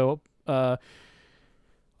 NATO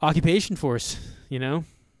occupation force, Yeah,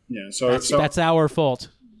 so that's our fault.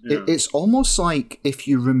 Yeah. It's almost like if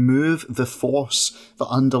you remove the force that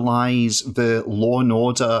underlies the law and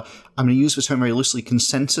order, I'm going to use the term very loosely,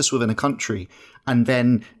 consensus within a country, and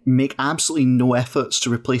then make absolutely no efforts to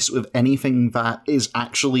replace it with anything that is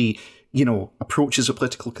actually, approaches a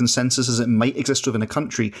political consensus as it might exist within a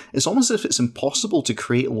country. It's almost as if it's impossible to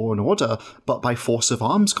create law and order, but by force of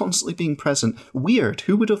arms constantly being present. Weird.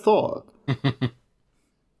 Who would have thought?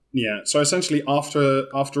 Yeah, so essentially after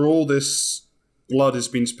all this blood has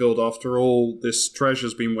been spilled, after all this treasure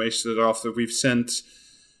has been wasted, after we've sent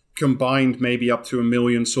combined maybe up to 1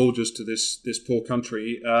 million soldiers to this poor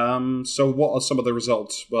country. So what are some of the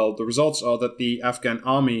results? Well, the results are that the Afghan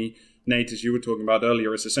army, Nate, as you were talking about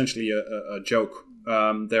earlier, is essentially a joke.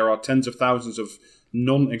 There are tens of thousands of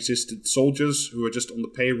non-existent soldiers who are just on the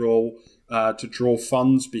payroll to draw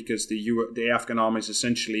funds, because the Afghan army is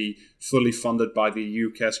essentially fully funded by the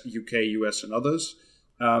UK, US, and others.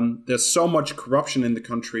 There's so much corruption in the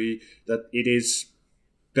country that it is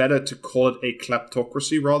better to call it a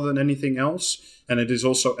kleptocracy rather than anything else. And it is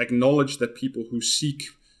also acknowledged that people who seek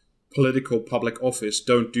political public office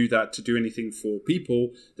don't do that to do anything for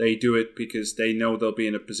people. They do it because they know they'll be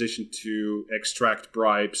in a position to extract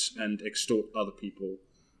bribes and extort other people.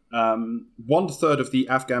 1/3 of the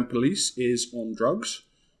Afghan police is on drugs.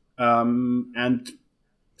 And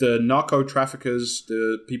the narco traffickers,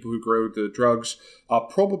 the people who grow the drugs, are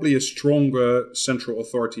probably a stronger central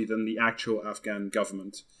authority than the actual Afghan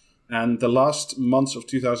government. And the last months of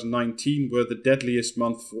 2019 were the deadliest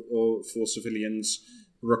month for civilians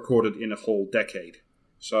recorded in a whole decade.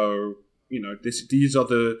 So, these are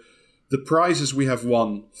the prizes we have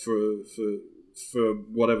won for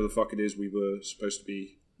whatever the fuck it is we were supposed to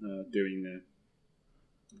be doing there.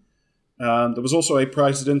 There was also a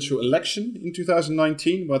presidential election in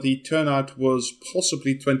 2019 where the turnout was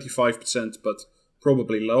possibly 25%, but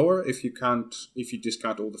probably lower if you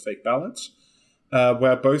discount all the fake ballots,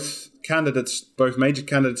 where both major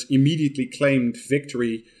candidates immediately claimed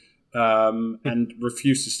victory and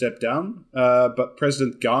refused to step down. But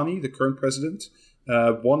President Ghani, the current president,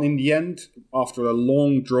 won in the end after a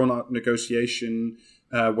long, drawn-out negotiation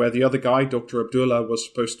where the other guy, Dr. Abdullah, was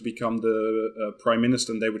supposed to become the prime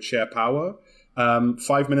minister and they would share power.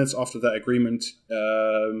 5 minutes after that agreement,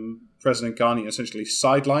 President Ghani essentially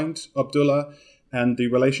sidelined Abdullah, and the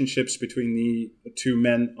relationships between the two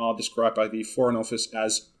men are described by the Foreign Office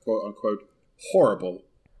as, quote-unquote, horrible.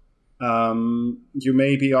 You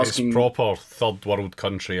may be asking... It's proper third world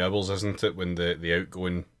country ours, isn't it, when the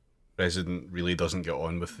outgoing president really doesn't get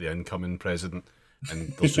on with the incoming president,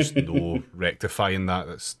 and there's just no rectifying that.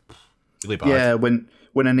 That's really bad. Yeah,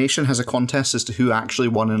 when a nation has a contest as to who actually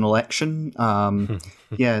won an election,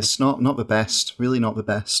 yeah, it's not the best. Really not the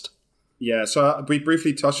best. Yeah, so we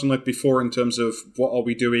briefly touched on it before in terms of what are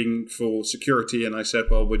we doing for security, and I said,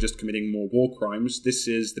 well, we're just committing more war crimes. This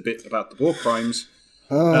is the bit about the war crimes.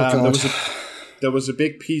 Oh, God. There was a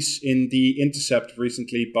big piece in The Intercept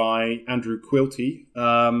recently by Andrew Quilty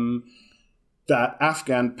that that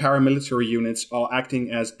Afghan paramilitary units are acting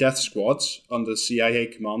as death squads under CIA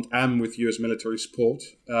command and with US military support.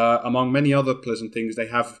 Among many other pleasant things, they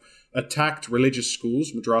have attacked religious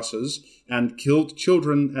schools, madrasas, and killed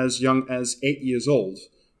children as young as 8 years old.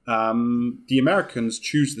 The Americans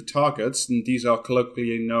choose the targets, and these are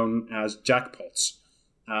colloquially known as jackpots.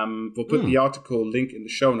 We'll put the article link in the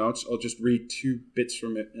show notes. I'll just read 2 bits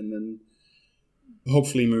from it and then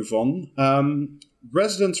hopefully move on.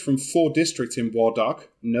 Residents from 4 districts in Wardak,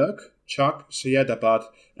 Nurk, Chak, Syedabad,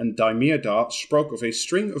 and Daimirdar spoke of a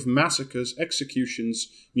string of massacres, executions,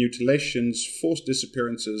 mutilations, forced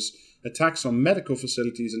disappearances, attacks on medical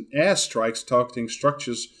facilities, and airstrikes targeting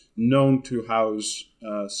structures known to house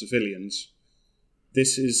civilians.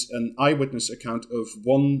 This is an eyewitness account of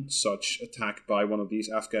one such attack by one of these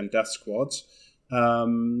Afghan death squads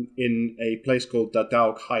in a place called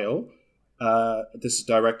Dadauk Khail. This is a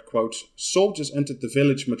direct quote. Soldiers entered the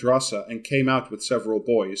village madrasa and came out with several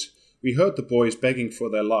boys. We heard the boys begging for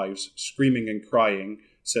their lives, screaming and crying,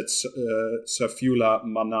 said Safiullah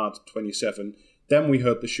Manad, 27. Then we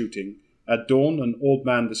heard the shooting. At dawn, an old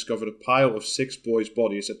man discovered a pile of 6 boys'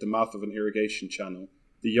 bodies at the mouth of an irrigation channel.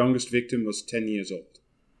 The youngest victim was 10 years old.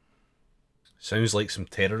 Sounds like some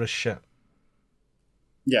terrorist shit.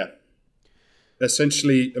 Yeah.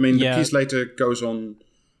 Essentially, I mean, the piece later goes on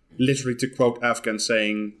literally to quote Afghans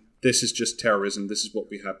saying, this is just terrorism, this is what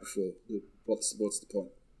we had before. What's the point?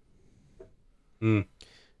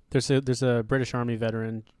 There's a British Army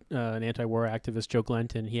veteran, an anti-war activist, Joe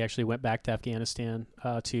Glenton. He actually went back to Afghanistan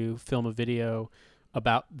to film a video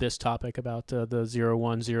about this topic, about the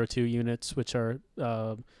 01, 02 units, which are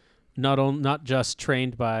not just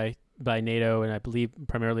trained by NATO and I believe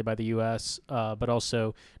primarily by the U.S., but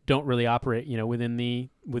also don't really operate, within the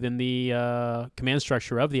command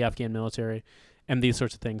structure of the Afghan military, and these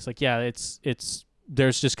sorts of things. Like,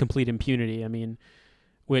 there's just complete impunity. I mean,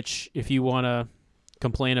 which if you want to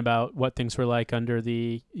complain about what things were like under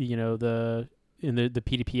the the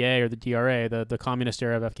PDPA or the DRA, the communist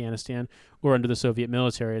era of Afghanistan, or under the Soviet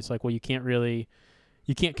military, it's like, well, you can't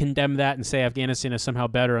condemn that and say Afghanistan is somehow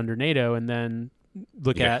better under NATO, and then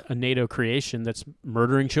look at a NATO creation that's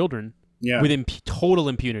murdering children with total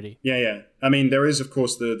impunity. Yeah. I mean, there is, of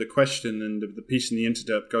course, the question, and the piece in the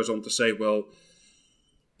Intercept goes on to say, well,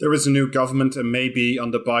 there is a new government, and maybe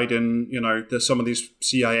under Biden, there's some of these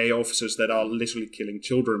CIA officers that are literally killing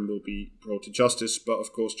children will be brought to justice. But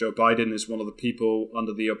of course, Joe Biden is one of the people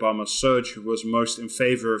under the Obama surge who was most in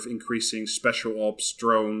favor of increasing special ops,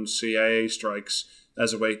 drones, CIA strikes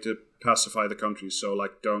as a way to pacify the country. So,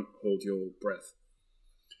 don't hold your breath.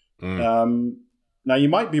 Now, you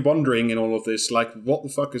might be wondering in all of this, what the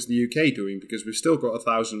fuck is the UK doing? Because we've still got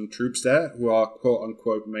 1,000 troops there who are, quote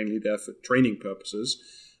unquote, mainly there for training purposes.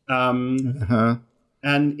 And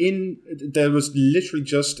there was literally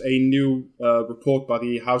just a new report by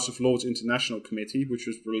the House of Lords International Committee, which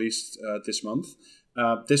was released this month.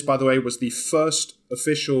 This, by the way, was the first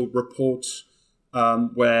official report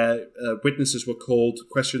where witnesses were called,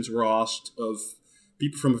 questions were asked of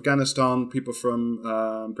people from Afghanistan, people from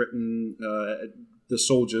Britain, the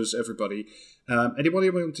soldiers, everybody. Anybody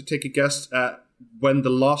want to take a guess at when the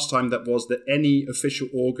last time that was that any official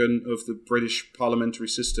organ of the British parliamentary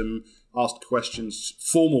system asked questions,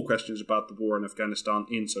 formal questions about the war in Afghanistan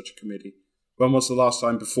in such a committee? When was the last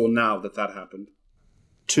time before now that happened?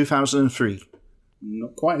 2003.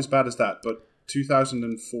 Not quite as bad as that, but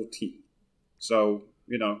 2014. So,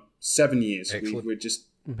 7 years. We're just...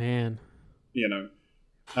 Man. The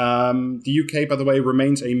UK, by the way,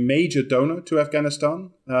 remains a major donor to Afghanistan.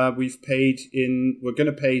 We're going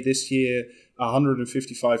to pay this year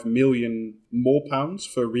 155 million more pounds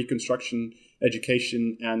for reconstruction,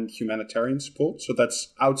 education, and humanitarian support. So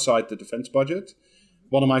that's outside the defense budget.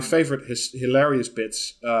 One of my favorite hilarious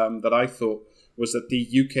bits that I thought was that the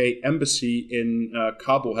UK embassy in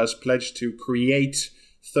Kabul has pledged to create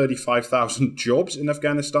 35,000 jobs in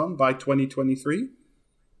Afghanistan by 2023.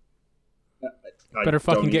 Better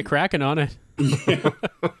fucking get cracking on it. Yeah.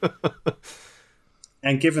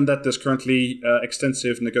 And given that there's currently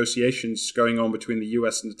extensive negotiations going on between the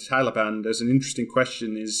US and the Taliban, there's an interesting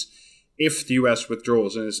question is, if the US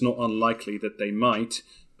withdraws, and it's not unlikely that they might,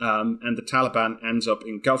 and the Taliban ends up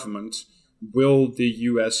in government, will the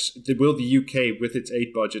UK, with its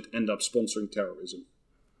aid budget, end up sponsoring terrorism?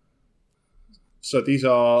 So these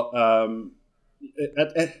are...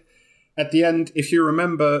 At the end, if you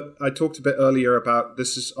remember, I talked a bit earlier about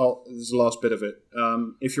this is the last bit of it.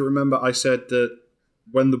 If you remember, I said that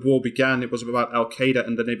when the war began, it was about Al-Qaeda,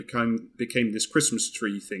 and then they became this Christmas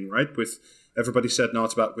tree thing, right? With everybody said, no,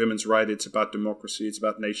 it's about women's rights, it's about democracy, it's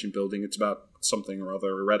about nation building, it's about something or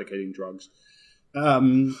other, eradicating drugs.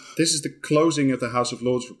 This is the closing of the House of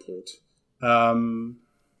Lords report.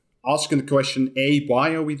 Asking the question, A,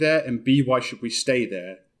 why are we there? And B, why should we stay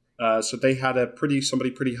there? So they had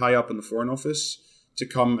somebody pretty high up in the Foreign Office to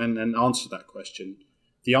come and answer that question.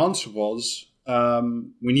 The answer was,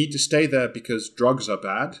 we need to stay there because drugs are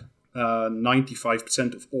bad.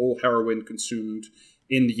 95% of all heroin consumed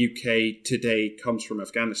in the UK today comes from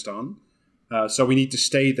Afghanistan. So we need to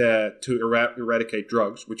stay there to eradicate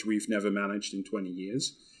drugs, which we've never managed in 20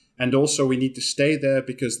 years. And also we need to stay there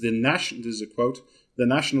because this is a quote, the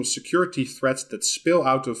national security threats that spill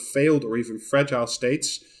out of failed or even fragile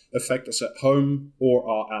states affect us at home or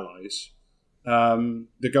our allies.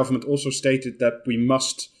 The government also stated that we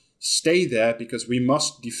must stay there because we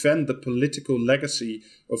must defend the political legacy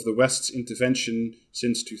of the West's intervention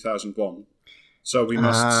since 2001. So we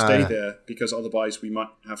must stay there because otherwise we might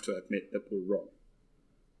have to admit that we're wrong.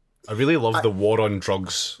 I really love the war on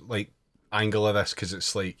drugs angle of this, because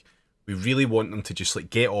it's like we really want them to just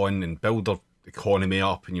get on and build their economy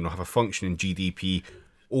up and have a functioning GDP.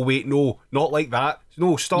 Oh wait, no, not like that.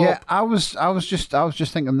 No, stop. Yeah, I was just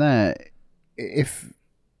thinking there, if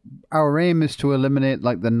our aim is to eliminate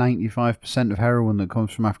the 95% of heroin that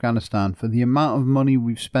comes from Afghanistan, for the amount of money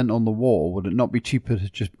we've spent on the war, would it not be cheaper to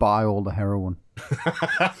just buy all the heroin?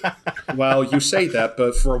 Well, you say that,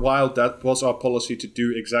 but for a while that was our policy, to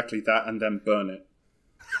do exactly that and then burn it.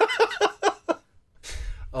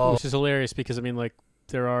 Which is hilarious because,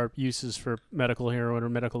 there are uses for medical heroin or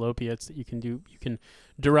medical opiates that you can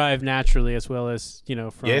derive naturally as well as,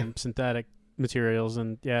 from synthetic materials.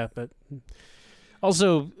 And but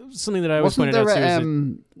also something that I always pointed out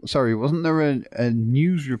too wasn't there a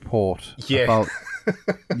news report about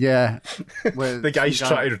where the guy's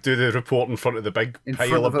trying to do the report in front of the big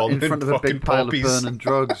pile of burning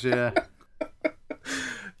drugs,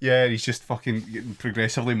 yeah, he's just fucking getting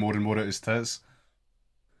progressively more and more at his tits.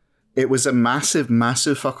 It was a massive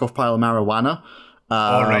fuck off pile of marijuana.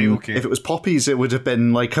 Right, okay. If it was poppies, it would have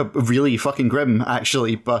been a really fucking grim,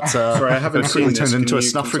 actually. But sorry, I haven't seen this. Turned into a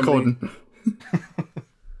snuff recording.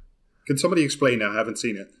 Can somebody explain? I haven't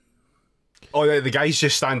seen it. Oh, the guy's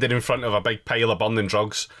just standing in front of a big pile of burning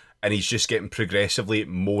drugs, and he's just getting progressively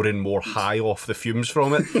more and more high off the fumes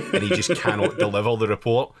from it, and he just cannot deliver the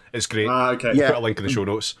report. It's great. Okay. We'll put a link in the show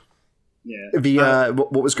notes. Yeah.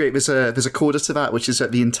 What was great, there's a coda to that, which is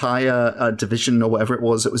that the entire division or whatever it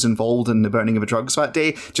was that was involved in the burning of the drugs that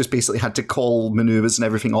day just basically had to call maneuvers and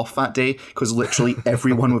everything off that day because literally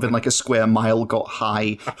everyone within a square mile got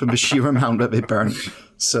high from the sheer amount that they burned.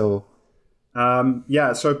 So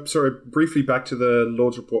so sorry, briefly back to the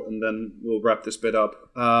Lord's report and then we'll wrap this bit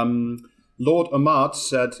up. Lord Ahmad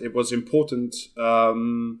said it was important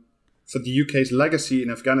for the UK's legacy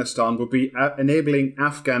in Afghanistan would be enabling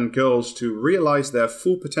Afghan girls to realise their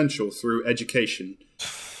full potential through education.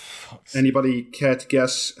 Anybody care to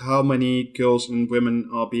guess how many girls and women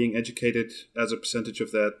are being educated as a percentage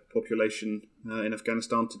of their population in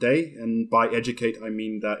Afghanistan today? And by educate, I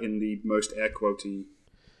mean that in the most air quotey.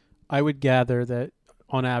 I would gather that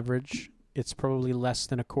on average, it's probably less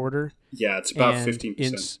than a quarter. Yeah, it's about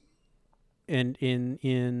 15%. And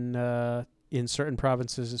in certain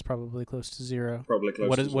provinces, it's probably close to zero. Probably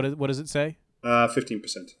close to zero. What does it say?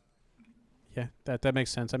 15%. Yeah, that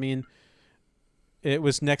makes sense. It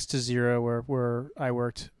was next to zero where I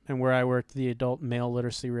worked. And where I worked, the adult male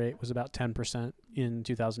literacy rate was about 10% in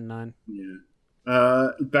 2009.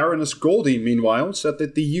 Yeah. Baroness Goldie, meanwhile, said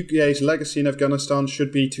that the UK's legacy in Afghanistan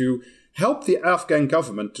should be to help the Afghan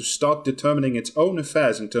government to start determining its own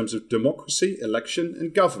affairs in terms of democracy, election,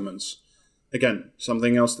 and governments. Again,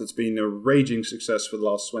 something else that's been a raging success for the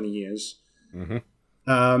last 20 years. Mm-hmm.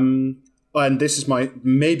 And this is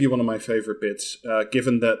maybe one of my favorite bits,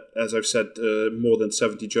 given that, as I've said, more than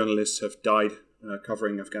 70 journalists have died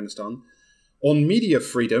covering Afghanistan. On media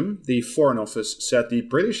freedom, the Foreign Office said the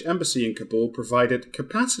British Embassy in Kabul provided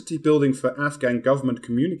capacity building for Afghan government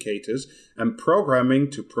communicators and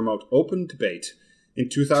programming to promote open debate. In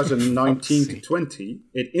 2019 to 20,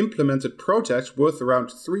 it implemented projects worth around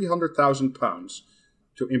 £300,000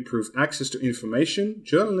 to improve access to information,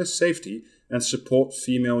 journalist safety, and support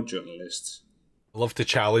female journalists. I love to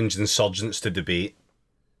challenge insurgents to debate.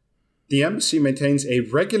 The embassy maintains a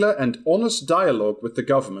regular and honest dialogue with the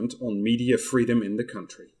government on media freedom in the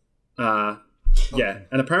country. And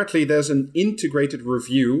apparently there's an integrated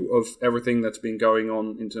review of everything that's been going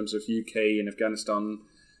on in terms of UK and Afghanistan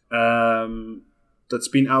that's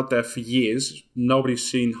been out there for years. Nobody's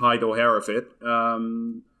seen hide or hair of it.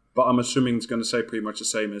 But I'm assuming it's going to say pretty much the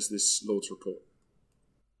same as this Lord's report.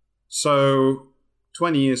 So,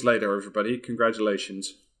 20 years later, everybody,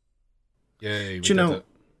 congratulations. Yay, Do you know,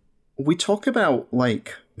 we talk about,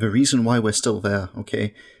 like, the reason why we're still there,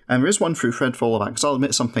 okay? And there is one through Fred Fallback, because I'll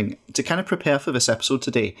admit something. To kind of prepare for this episode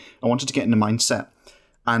today, I wanted to get in the mindset.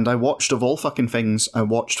 And I watched, of all fucking things, I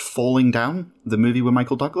watched Falling Down, the movie with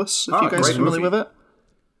Michael Douglas, if you guys are familiar with it.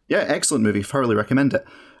 Yeah, excellent movie. Thoroughly recommend it.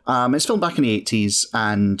 It's filmed back in the 80s,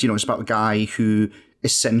 and, it's about a guy who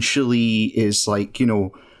essentially is like,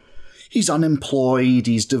 he's unemployed,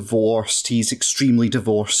 he's divorced, he's extremely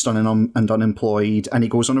divorced and unemployed, and he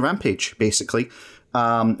goes on a rampage, basically.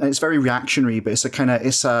 And it's very reactionary, but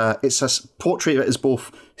it's a portrait that is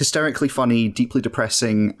both hysterically funny, deeply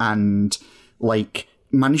depressing, and, like,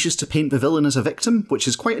 manages to paint the villain as a victim, which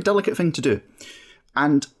is quite a delicate thing to do.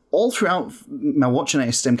 And all throughout my watching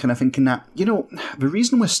it, I'm kind of thinking that, the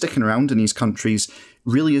reason we're sticking around in these countries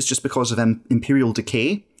really is just because of imperial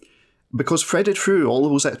decay. Because threaded through all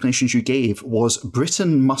of those explanations you gave was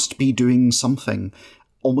Britain must be doing something,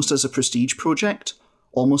 almost as a prestige project,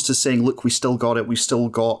 almost as saying, look, we still got it, we've still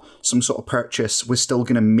got some sort of purchase, we're still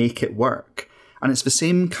going to make it work. And it's the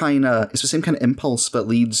same kind of impulse that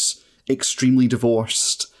leads extremely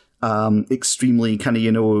divorced, extremely kind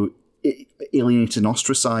of, alienated and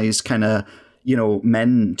ostracized kind of,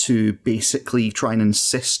 men to basically try and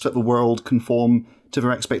insist that the world conform to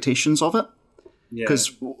their expectations of it.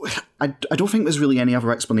 Because I don't think there's really any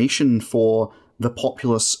other explanation for the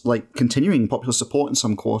populace, like continuing popular support in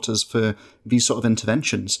some quarters for these sort of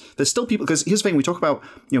interventions. There's still people, because here's the thing, we talk about,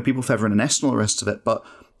 people favoring an S and all the rest of it, but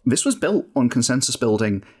this was built on consensus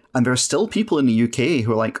building, and there are still people in the UK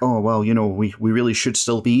who are like, oh, well, we really should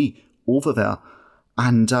still be over there.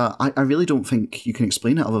 And I really don't think you can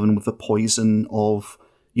explain it other than with the poison of,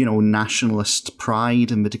 nationalist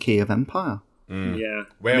pride and the decay of empire. Yeah.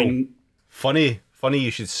 Well, funny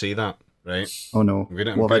you should say that, right? Oh no. I'm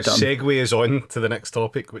going to segue us on to the next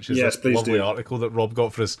topic, which is this lovely article that Rob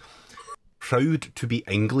got for us. Proud to be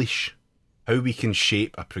English, how we can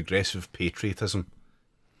shape a progressive patriotism.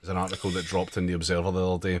 There's an article that dropped in the Observer the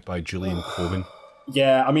other day by Julian Coleman.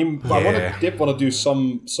 Yeah, I mean, I did want to do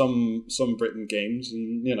some Britain games,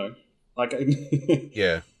 and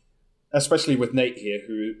yeah, especially with Nate here,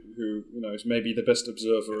 who is maybe the best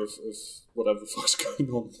observer of whatever the fuck's going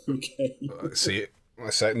on in the UK. See,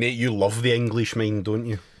 Nate, you love the English mind, don't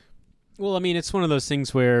you? Well, I mean, it's one of those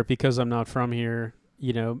things where, because I'm not from here,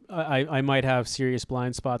 I might have serious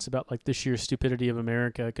blind spots about, like, the sheer stupidity of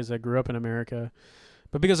America, because I grew up in America.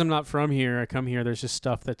 But because I'm not from here, I come here, there's just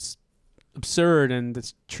stuff that's absurd and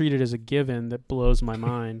that's treated as a given that blows my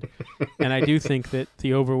mind. And I do think that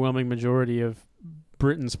the overwhelming majority of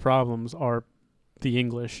Britain's problems are the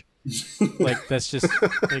English. Like, that's just,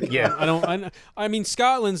 like, yeah. I mean,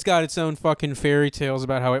 Scotland's got its own fucking fairy tales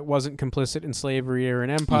about how it wasn't complicit in slavery or an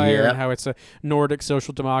empire, and how it's a Nordic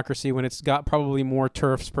social democracy when it's got probably more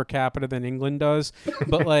turfs per capita than England does.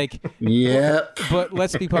 But, like, but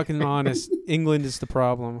let's be fucking honest, England is the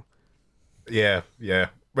problem. Yeah.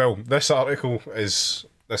 Well, this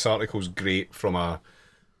article's great from an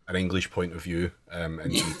English point of view, and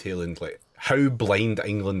detailing, like, how blind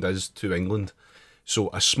England is to England. So,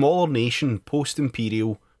 a smaller nation,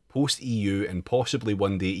 post-imperial, post-EU, and possibly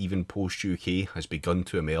one day even post-UK, has begun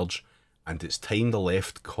to emerge, and it's time the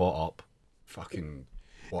left caught up. Fucking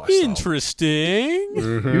what a start. Interesting.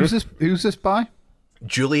 Mm-hmm. Who's this by?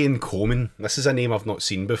 Julian Coleman. This is a name I've not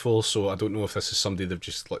seen before, so I don't know if this is somebody they've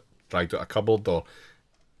just, like, dragged out a cupboard or...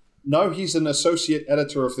 No, he's an associate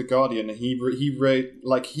editor of The Guardian. He's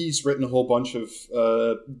written a whole bunch of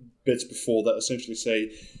bits before that essentially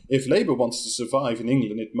say, if Labour wants to survive in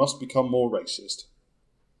England, it must become more racist.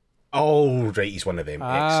 Oh, right, he's one of them.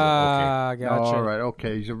 Excellent. Okay. Gotcha. All right,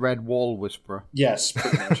 okay. He's a red wall whisperer. Yes,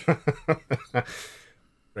 pretty much.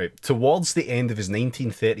 Right. Towards the end of his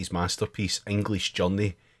 1930s masterpiece, English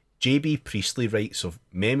Journey, J.B. Priestley writes of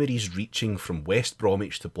memories reaching from West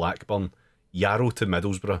Bromwich to Blackburn, Yarrow to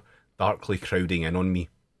Middlesbrough, darkly crowding in on me.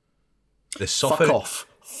 Fuck off.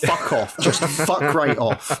 Just fuck right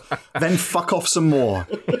off. Then fuck off some more.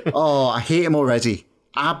 Oh, I hate him already.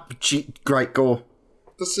 Great, go.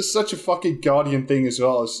 This is such a fucking Guardian thing as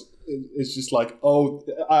well. It's just like, oh,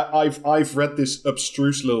 I've read this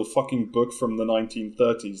abstruse little fucking book from the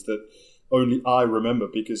 1930s that only I remember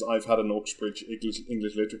because I've had an Oxbridge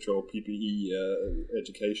English literature or PPE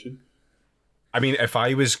education. I mean, if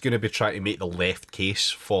I was going to be trying to make the left case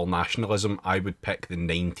for nationalism, I would pick the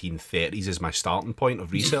 1930s as my starting point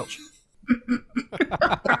of research.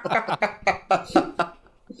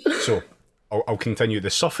 So, I'll continue. The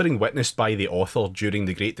suffering witnessed by the author during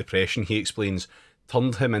the Great Depression, he explains,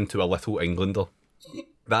 turned him into a little Englander.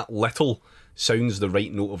 That little sounds the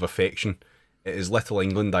right note of affection. It is little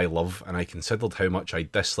England I love, and I considered how much I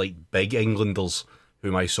disliked big Englanders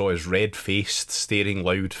whom I saw as red-faced, staring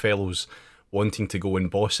loud fellows, wanting to go and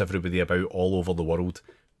boss everybody about all over the world.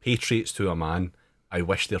 Patriots to a man. I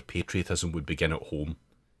wish their patriotism would begin at home.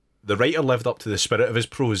 The writer lived up to the spirit of his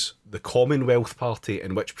prose. The Commonwealth Party,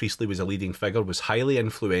 in which Priestley was a leading figure, was highly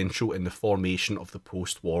influential in the formation of the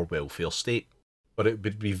post-war welfare state. But it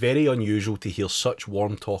would be very unusual to hear such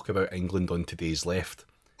warm talk about England on today's left.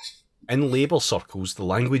 In Labour circles, the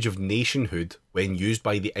language of nationhood, when used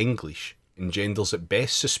by the English, engenders at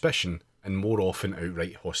best suspicion and more often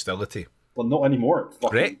outright hostility. Well, not anymore. It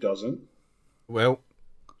fucking Brexit. doesn't. Well,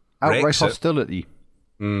 Outright Brexit. hostility.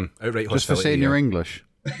 Outright Just for hostility. saying yeah. you're English.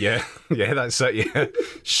 Yeah, that's it, yeah.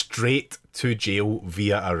 Straight to jail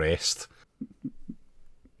via arrest.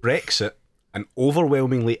 Brexit, an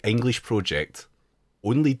overwhelmingly English project,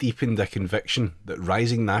 only deepened a conviction that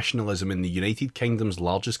rising nationalism in the United Kingdom's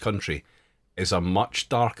largest country is a much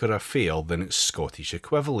darker affair than its Scottish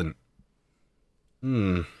equivalent.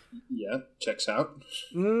 Yeah, checks out.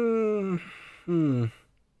 Hmm. I'm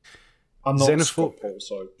not Xenopho- Scott Paul,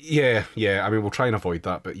 so... Yeah, I mean, we'll try and avoid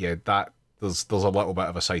that, but yeah, that there's a little bit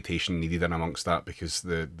of a citation needed in amongst that, because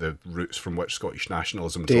the routes from which Scottish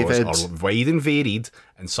nationalism draws David. are wide and varied,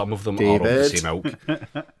 and some of them are of the David. same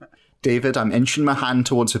ilk. David, I'm inching my hand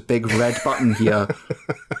towards a big red button here.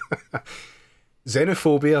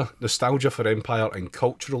 Xenophobia, nostalgia for empire, and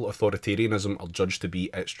cultural authoritarianism are judged to be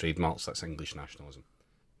its trademarks. That's English nationalism.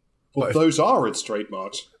 Well, those are its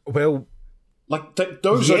trademarks. Well, Like,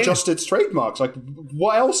 those are Yeah. just its trademarks. Like,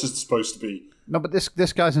 what else is it supposed to be? No, but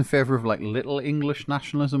this guy's in favour of like little English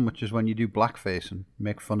nationalism, which is when you do blackface and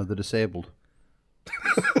make fun of the disabled.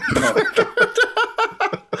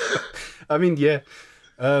 I mean, yeah.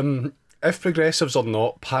 If progressives are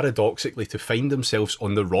not, paradoxically, to find themselves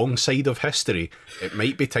on the wrong side of history, it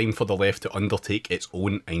might be time for the left to undertake its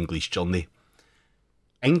own English journey.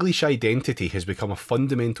 English identity has become a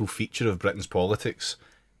fundamental feature of Britain's politics.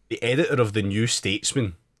 The editor of the New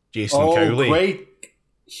Statesman, Jason Cowley, great.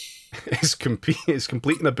 is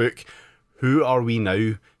completing a book, Who Are We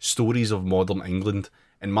Now? Stories of Modern England.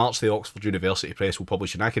 In March, the Oxford University Press will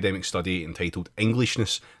publish an academic study entitled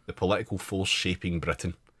Englishness, the Political Force Shaping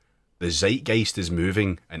Britain. The zeitgeist is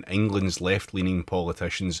moving, and England's left-leaning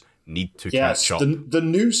politicians need to Yes, catch up. the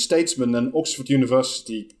New Statesman and Oxford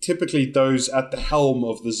University, typically those at the helm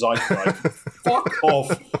of the zeitgeist. Fuck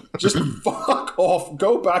off. Just fuck off.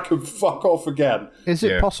 Go back and fuck off again. Is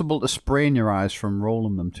it Yeah. possible to sprain your eyes from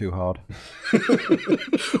rolling them too hard?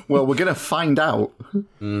 Well, we're going to find out.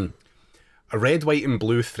 A red, white and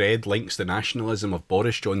blue thread links the nationalism of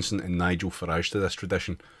Boris Johnson and Nigel Farage to this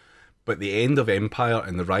tradition. But the end of empire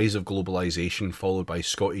and the rise of globalisation, followed by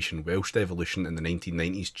Scottish and Welsh devolution in the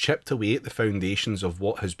 1990s, chipped away at the foundations of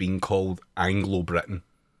what has been called Anglo-Britain.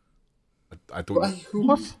 I don't.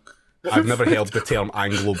 What? I've never heard the term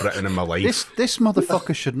Anglo-Britain in my life. This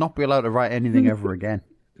motherfucker should not be allowed to write anything ever again.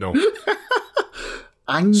 No,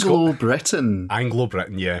 Anglo-Britain.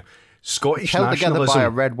 Anglo-Britain, yeah. Scottish Held together nationalism. by a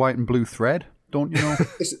red, white, and blue thread, don't you know?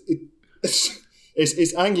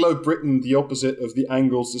 Is Anglo-Britain the opposite of the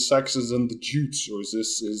Angles, the Saxons, and the Jutes, or is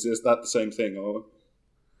that the same thing? Or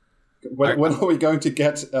when are we going to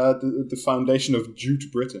get the foundation of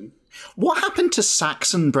Jute Britain? What happened to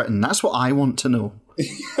Saxon Britain? That's what I want to know.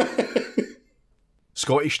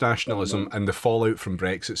 Scottish nationalism and the fallout from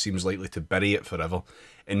Brexit seems likely to bury it forever.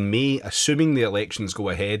 In May, assuming the elections go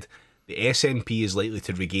ahead, the SNP is likely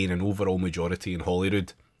to regain an overall majority in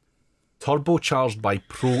Holyrood. Turbocharged by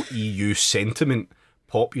pro-EU sentiment,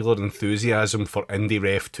 popular enthusiasm for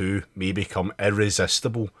IndieRef 2 may become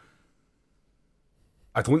irresistible.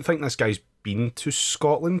 I don't think this guy's been to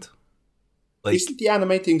Scotland. Like, Is the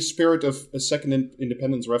animating spirit of a second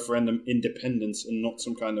independence referendum independence and not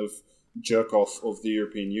some kind of jerk-off of the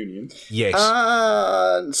European Union? yes.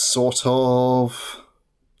 Sort of.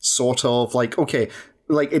 Like, okay,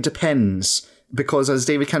 like, it depends. Because as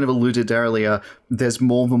David kind of alluded earlier, there's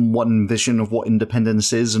more than one vision of what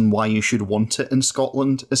independence is and why you should want it in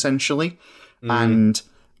Scotland, essentially. And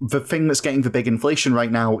the thing that's getting the big inflation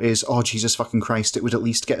right now is, oh, Jesus fucking Christ, it would at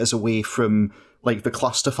least get us away from, like, the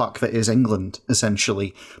clusterfuck that is England,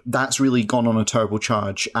 essentially. That's really gone on a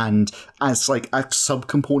turbocharge. And as, like, a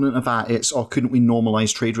subcomponent of that, it's, oh, couldn't we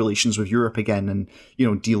normalise trade relations with Europe again and,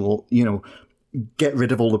 get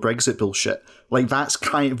rid of all the Brexit bullshit. Like, that's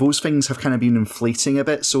those things have kind of been inflating a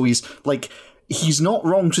bit. So he's not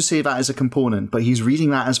wrong to say that as a component, but he's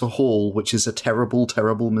reading that as the whole, which is a terrible,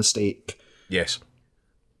 terrible mistake. Yes.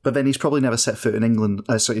 But then he's probably never set foot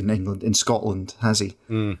in Scotland, has he?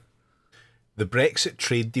 The Brexit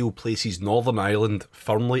trade deal places Northern Ireland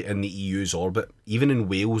firmly in the EU's orbit. Even in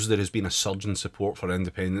Wales, there has been a surge in support for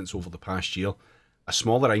independence over the past year. A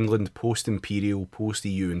smaller England, post-imperial,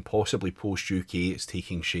 post-EU and possibly post-UK is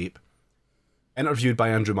taking shape. Interviewed by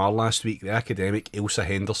Andrew Marr last week, the academic Ailsa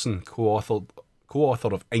Henderson,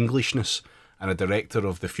 co-author of Englishness and a director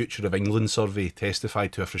of the Future of England survey,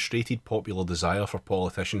 testified to a frustrated popular desire for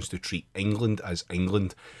politicians to treat England as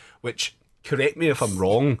England, which, correct me if I'm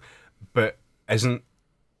wrong, but hasn't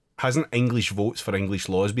English votes for English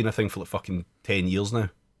laws been a thing for like fucking 10 years now?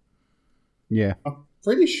 Yeah. I'm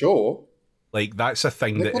pretty sure. Like, that's a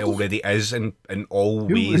thing that already is in all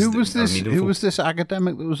ways. Who was that are this? meaningful. Who was this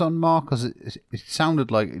academic that was on Mark? Because it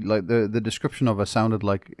sounded like the description of her sounded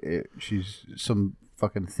like she's some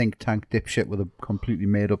fucking think tank dipshit with a completely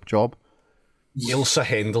made up job. Ailsa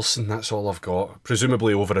Henderson, that's all I've got.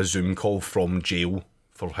 Presumably over a Zoom call from jail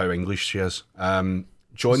for how English she is.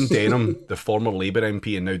 John Denham, the former Labour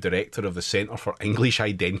MP and now director of the Centre for English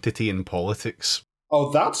Identity and Politics. Oh,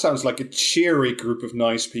 that sounds like a cheery group of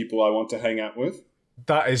nice people I want to hang out with.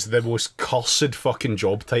 That is the most cursed fucking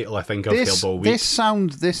job title I think I've heard all week. This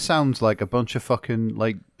sounds like a bunch of fucking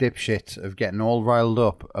like dipshits of getting all riled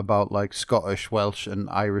up about like Scottish, Welsh, and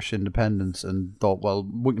Irish independence, and thought, well,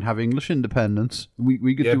 we can have English independence.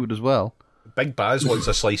 We could do it as well. Big Baz wants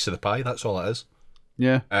a slice of the pie. That's all it is.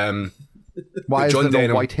 Yeah. Why is John there no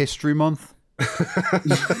Denham. White History Month?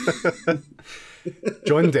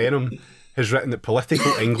 John Denham has written that political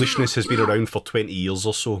Englishness has been around for 20 years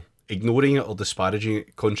or so. Ignoring it or disparaging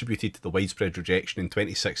it contributed to the widespread rejection in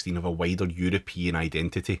 2016 of a wider European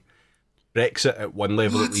identity. Brexit at one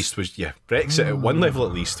level at least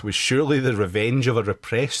was surely the revenge of a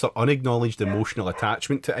repressed or unacknowledged emotional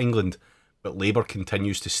attachment to England, but Labour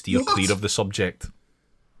continues to steer clear of the subject.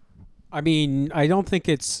 I mean, I don't think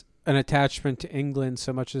it's an attachment to England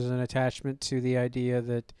so much as an attachment to the idea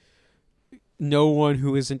that no one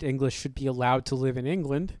who isn't English should be allowed to live in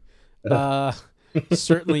England.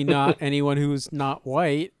 Certainly not anyone who's not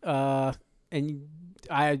white. And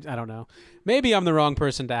I don't know. Maybe I'm the wrong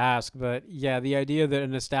person to ask, but yeah, the idea that a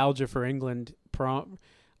nostalgia for England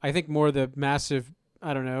I think more the massive,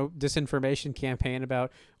 I don't know, disinformation campaign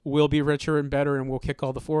about we'll be richer and better and we'll kick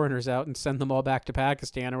all the foreigners out and send them all back to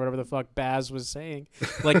Pakistan or whatever the fuck Baz was saying.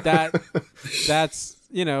 Like that's,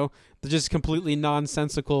 you know, the just completely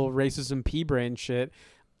nonsensical racism pea-brain shit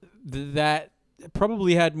that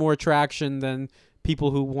probably had more traction than people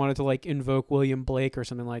who wanted to like invoke William Blake or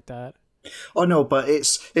something like that. Oh no, but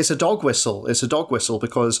it's a dog whistle. It's a dog whistle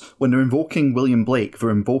because when they're invoking William Blake, they're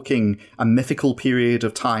invoking a mythical period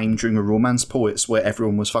of time during the Romance poets where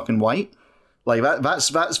everyone was fucking white. Like that's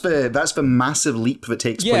the massive leap that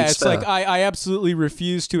takes place. Yeah, it's there. like I absolutely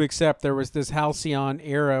refuse to accept there was this halcyon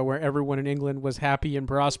era where everyone in England was happy and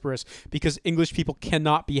prosperous because English people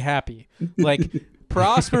cannot be happy. Like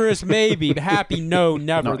prosperous maybe, happy no,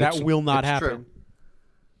 never. That will not happen. True.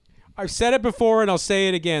 I've said it before and I'll say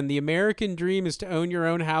it again. The American dream is to own your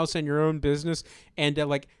own house and your own business and to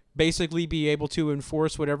like basically be able to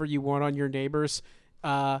enforce whatever you want on your neighbors.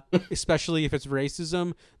 Especially if it's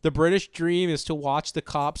racism. The British dream is to watch the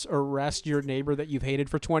cops arrest your neighbor that you've hated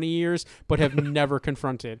for 20 years but have never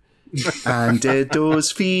confronted. And did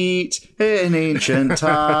those feet in ancient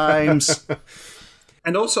times.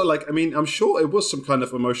 And also, like, I mean, I'm sure it was some kind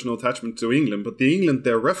of emotional attachment to England, but the England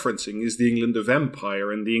they're referencing is the England of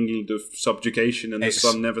empire and the England of subjugation and the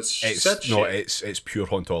sun never set shit. No, it's pure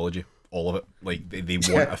hauntology. All of it. Like, they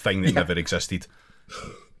want a thing that never existed.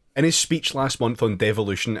 In his speech last month on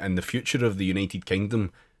devolution and the future of the United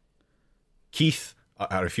Kingdom, Keith,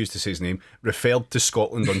 I refuse to say his name, referred to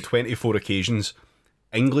Scotland on 24 occasions.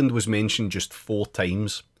 England was mentioned just 4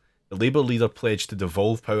 times. The Labour leader pledged to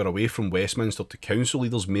devolve power away from Westminster to council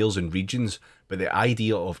leaders, mayors and regions, but the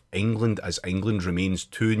idea of England as England remains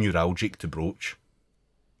too neuralgic to broach.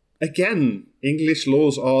 Again, English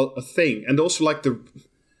laws are a thing. And also, like,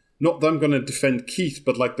 not that I'm going to defend Keith,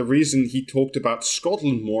 but like the reason he talked about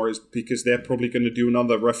Scotland more is because they're probably going to do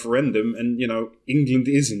another referendum and, you know, England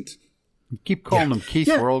isn't. You keep calling them Keith,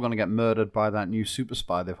 we're all going to get murdered by that new super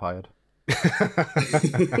spy they've hired.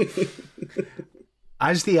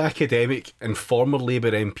 As the academic and former Labour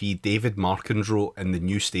MP David Markand wrote in The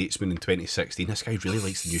New Statesman in 2016, this guy really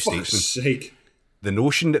likes The New Statesman. Sake. The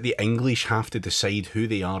notion that the English have to decide who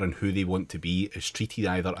they are and who they want to be is treated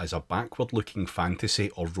either as a backward-looking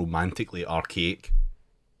fantasy or romantically archaic.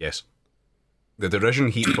 Yes. The derision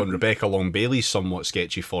heaped on Rebecca Long Bailey's somewhat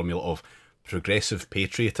sketchy formula of progressive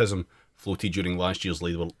patriotism floated during last year's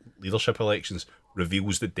leadership elections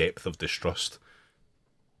reveals the depth of distrust.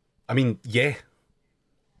 I mean, yeah.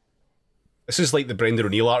 This is like the Brendan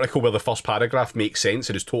O'Neill article where the first paragraph makes sense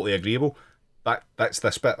and is totally agreeable. That's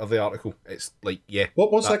this bit of the article. It's like, yeah.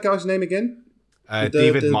 What was that guy's name again?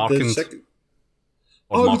 David Markand.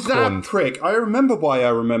 Oh, Macron. that prick. I remember why I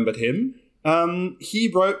remembered him.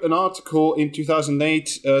 He wrote an article in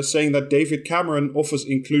 2008 saying that David Cameron offers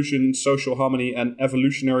inclusion, social harmony, and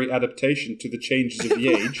evolutionary adaptation to the changes of the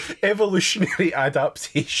age. Evolutionary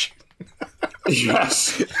adaptation.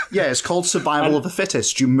 Yes. Yeah, it's called survival of the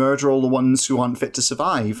fittest. You murder all the ones who aren't fit to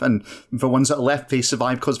survive, and the ones that are left, they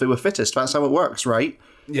survive because they were fittest. That's how it works, right?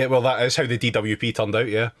 Yeah, well, that is how the DWP turned out,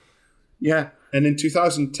 yeah. Yeah. And in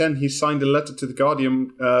 2010, he signed a letter to The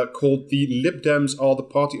Guardian called "The Lib Dems are the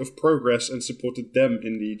party of progress" and supported them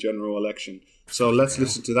in the general election. So let's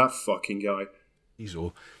listen to that fucking guy. He's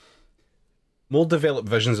all. More developed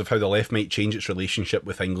visions of how the left might change its relationship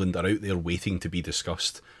with England are out there waiting to be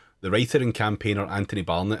discussed. The writer and campaigner Anthony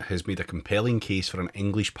Barnett has made a compelling case for an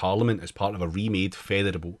English Parliament as part of a remade,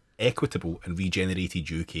 federable, equitable and regenerated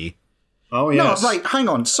UK. Oh, yes. No, right, hang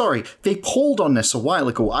on, sorry. They polled on this a while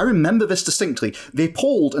ago. I remember this distinctly. They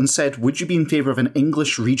polled and said, would you be in favour of an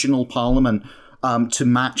English regional parliament to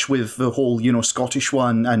match with the whole, Scottish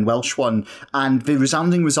one and Welsh one? And the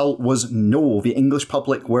resounding result was no. The English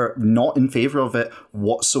public were not in favour of it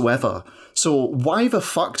whatsoever. So why the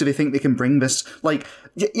fuck do they think they can bring this? Like,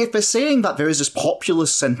 if they're saying that there is this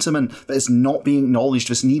populist sentiment that is not being acknowledged,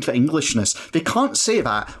 this need for Englishness, they can't say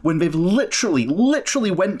that when they've literally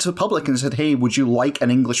went to public and said, hey, would you like an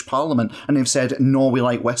English parliament? And they've said, no, we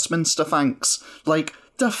like Westminster, thanks. Like,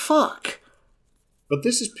 the fuck? But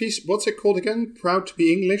this is what's it called again? Proud to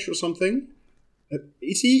be English or something?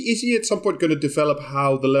 Is he at some point going to develop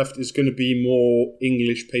how the left is going to be more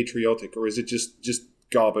English patriotic, or is it just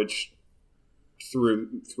garbage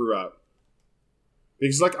throughout?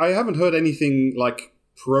 Because, I haven't heard anything,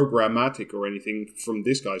 programmatic or anything from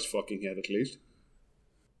this guy's fucking head, at least.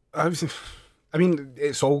 I mean,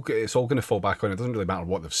 it's all going to fall back on. It doesn't really matter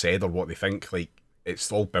what they've said or what they think.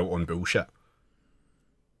 It's all built on bullshit.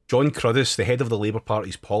 John Cruddas, the head of the Labour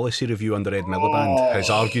Party's policy review under Ed Miliband, has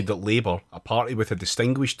argued that Labour, a party with a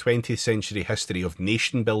distinguished 20th century history of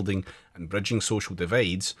nation building and bridging social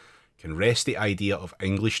divides, can wrest the idea of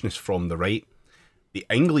Englishness from the right. The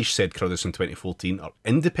English, said Cruddas in 2014, are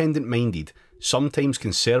independent-minded, sometimes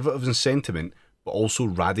conservative in sentiment, but also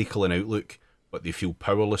radical in outlook, but they feel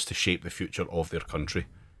powerless to shape the future of their country.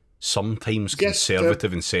 Sometimes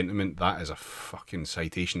conservative in sentiment, that is a fucking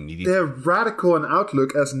citation needed. They're radical in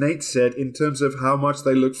outlook, as Nate said, in terms of how much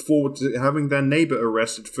they look forward to having their neighbour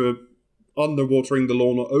arrested for underwatering the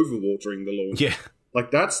lawn or overwatering the lawn. Yeah.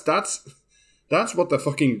 That's what they're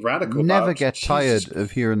fucking radical Never about. get tired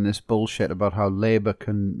of hearing this bullshit about how Labour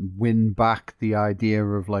can win back the idea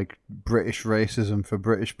of British racism for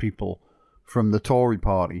British people from the Tory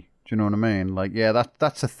party. Do you know what I mean?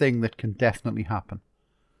 That's a thing that can definitely happen.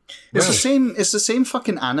 It's the same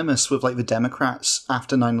fucking animus with the Democrats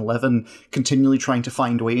after 9/11 continually trying to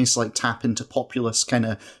find ways to tap into populist kind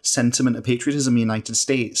of sentiment of patriotism in the United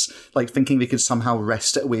States, thinking they could somehow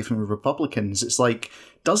wrest it away from the Republicans. It's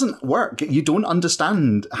doesn't work. You don't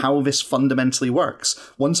understand how this fundamentally works.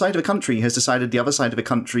 One side of the country has decided the other side of the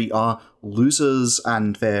country are losers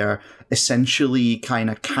and they're essentially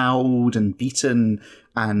kind of cowed and beaten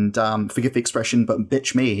and, forgive the expression, but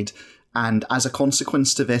bitch made. And as a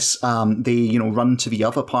consequence to this, they, run to the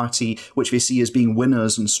other party, which they see as being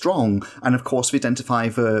winners and strong. And of course, they identify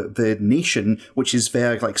the nation, which is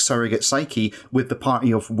their surrogate psyche, with the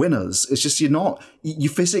party of winners. It's just you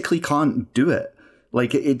physically can't do it.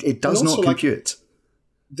 It does not compute.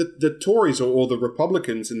 The Tories or the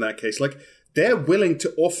Republicans in that case, they're willing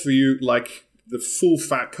to offer you the full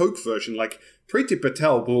fat Coke version. Priti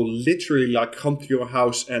Patel will literally come to your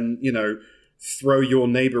house and throw your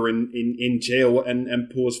neighbor in jail and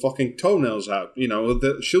pull his fucking toenails out.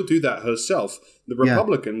 She'll do that herself. The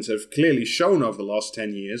Republicans have clearly shown over the last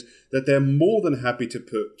 10 years that they're more than happy to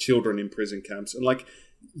put children in prison camps. And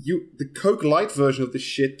the Coke Light version of this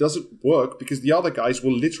shit doesn't work because the other guys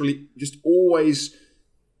will literally just always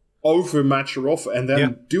overmatch your offer and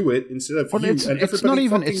then do it instead of you. It's not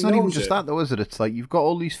even just that though, is it? It's you've got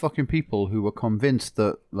all these fucking people who are convinced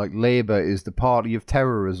that Labour is the party of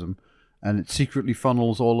terrorism, and it secretly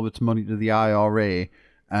funnels all of its money to the IRA,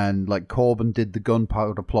 and Corbyn did the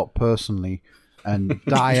gunpowder plot personally, and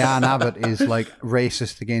Diane Abbott is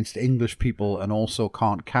racist against English people and also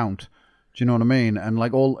can't count. Do you know what I mean? And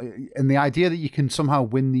and the idea that you can somehow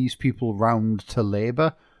win these people round to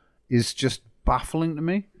Labour is just baffling to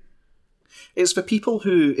me. It's for people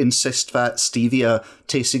who insist that stevia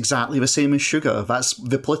tastes exactly the same as sugar. That's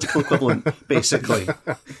the political equivalent, basically.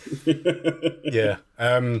 Yeah.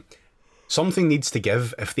 Something needs to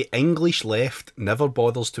give. If the English left never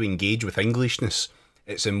bothers to engage with Englishness,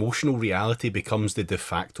 its emotional reality becomes the de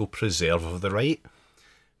facto preserve of the right.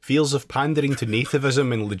 Fears of pandering to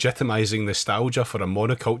nativism and legitimising nostalgia for a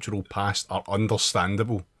monocultural past are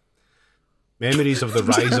understandable. Memories of the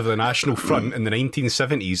rise of the National Front in the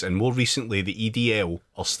 1970s and more recently the EDL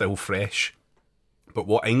are still fresh. But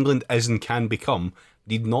what England is and can become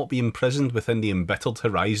need not be imprisoned within the embittered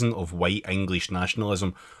horizon of white English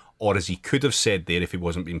nationalism, or as he could have said there if he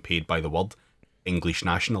wasn't being paid by the word, English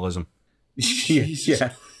nationalism. Jesus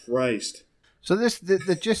Christ. So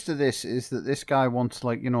the gist of this is that this guy wants,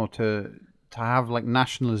 like, you know, to have like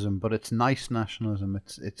nationalism, but it's nice nationalism.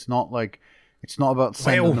 It's not about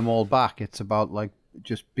sending them all back. It's about like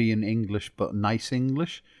just being English, but nice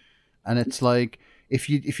English. And it's like if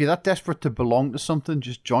you're that desperate to belong to something,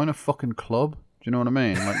 just join a fucking club. Do you know what I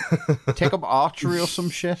mean? Like take up archery or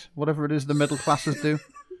some shit, whatever it is the middle classes do.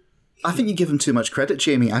 I think you give him too much credit,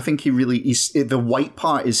 Jamie. I think the white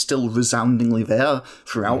part is still resoundingly there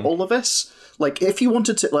throughout all of this. Like, if you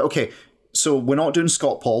wanted to, like, okay, so we're not doing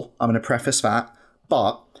Scott Paul, I'm going to preface that,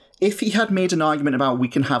 but if he had made an argument about we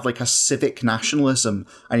can have, like, a civic nationalism,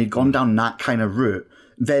 and he'd gone down that kind of route,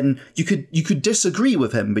 then you could disagree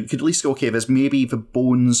with him, but you could at least go, okay, there's maybe the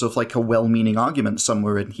bones of, like, a well-meaning argument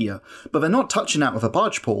somewhere in here. But they're not touching that with a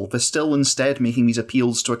barge pole. They're still instead making these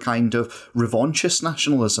appeals to a kind of revanchist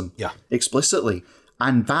nationalism. Yeah. Explicitly.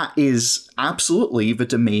 And that is absolutely the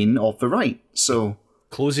domain of the right. So...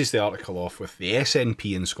 Closes the article off with the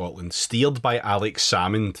SNP in Scotland steered by Alex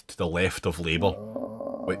Salmond to the left of Labour,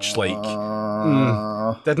 which, like,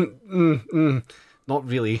 not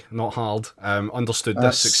really, not hard. Understood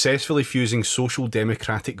this, successfully fusing social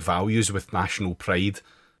democratic values with national pride.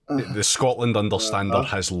 The Scotland Understander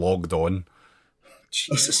has logged on.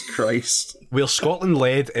 Jesus Christ. Where Scotland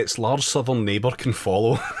led, its large southern neighbour can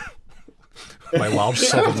follow. My large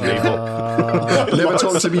southern neighbour. Never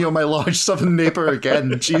talk to me on my large southern neighbour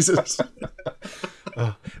again, Jesus.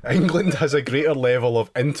 England has a greater level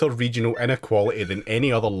of inter-regional inequality than any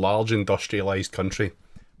other large industrialised country.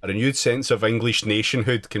 A renewed sense of English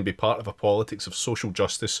nationhood can be part of a politics of social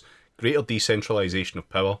justice, greater decentralisation of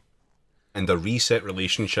power, and a reset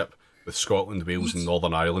relationship with Scotland, Wales and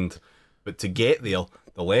Northern Ireland. But to get there,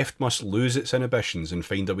 the left must lose its inhibitions and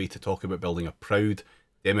find a way to talk about building a proud,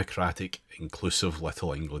 democratic, inclusive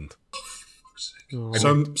little England.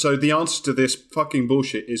 So the answer to this fucking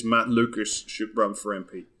bullshit is Matt Lucas should run for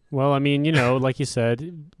MP. Well, I mean, you know, like you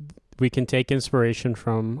said, we can take inspiration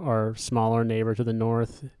from our smaller neighbor to the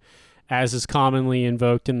north. As is commonly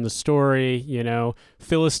invoked in the story, you know,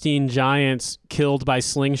 Philistine giants killed by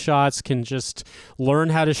slingshots can just learn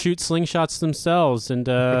how to shoot slingshots themselves. And,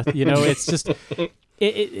 you know, it's just,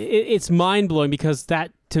 it's mind-blowing because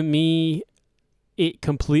that, to me, it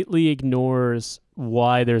completely ignores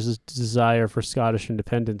why there's a desire for Scottish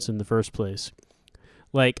independence in the first place.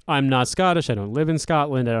 Like, I'm not Scottish, I don't live in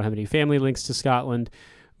Scotland, I don't have any family links to Scotland,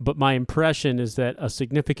 but my impression is that a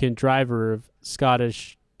significant driver of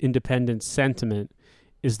Scottish independence sentiment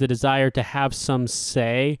is the desire to have some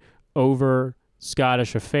say over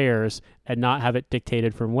Scottish affairs and not have it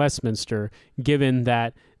dictated from Westminster, given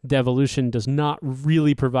that devolution does not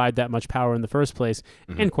really provide that much power in the first place.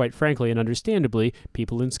 And quite frankly and understandably,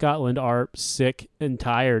 people in Scotland are sick and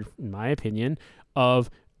tired, in my opinion, of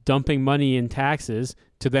dumping money in taxes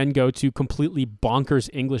to then go to completely bonkers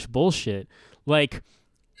English bullshit. Like,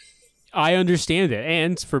 I understand it.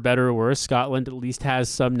 And for better or worse, Scotland at least has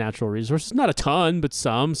some natural resources. Not a ton, but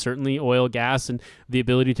some. Certainly oil, gas, and the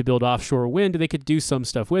ability to build offshore wind. They could do some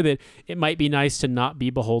stuff with it. It might be nice to not be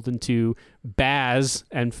beholden to Baz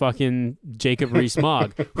and fucking Jacob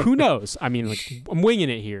Rees-Mogg. Who knows? I mean, like, I'm winging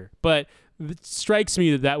it here. But it strikes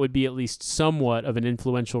me that that would be at least somewhat of an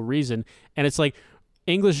influential reason. And it's like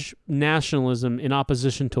English nationalism in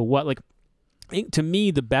opposition to what? Like, to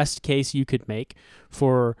me, the best case you could make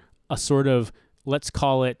for a sort of, let's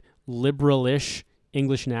call it liberal-ish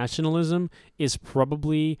English nationalism is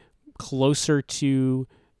probably closer to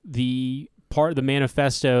the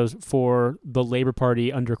manifestos for the Labour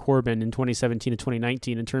Party under Corbyn in 2017 and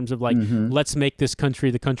 2019 in terms of like, let's make this country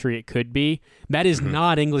the country it could be. That is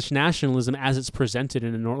not English nationalism as it's presented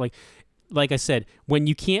in a like I said, when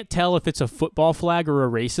you can't tell if it's a football flag or a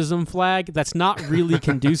racism flag, that's not really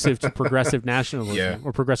conducive to progressive nationalism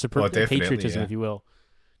or progressive patriotism, if you will.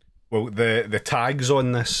 Well, the tags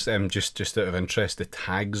on this, just out of interest, the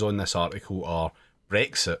tags on this article are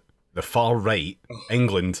Brexit, the far right,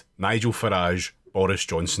 England, Nigel Farage, Boris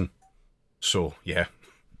Johnson. So yeah,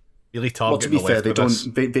 really targeting the left. Well,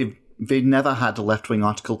 to be fair, they never had a left wing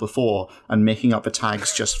article before, and making up the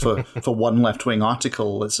tags just for one left wing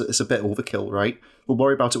article is a bit overkill, right? We'll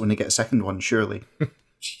worry about it when they get a second one, surely.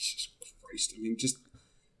 Jesus Christ! I mean, just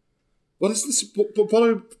what is this?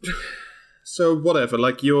 What So whatever,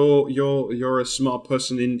 like you're a smart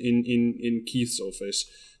person in Keith's office.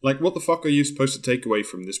 Like, what the fuck are you supposed to take away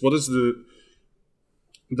from this? What is the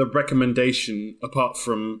recommendation apart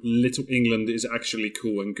from Little England is actually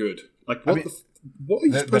cool and good? Like, what are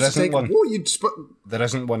you supposed to take? What are you there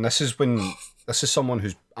isn't one. This is someone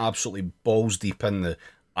who's absolutely balls deep in the.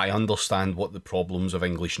 I understand what the problems of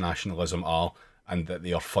English nationalism are, and that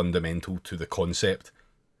they are fundamental to the concept.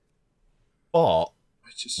 But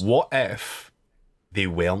what if they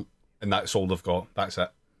weren't, and that's all they've got? That's it.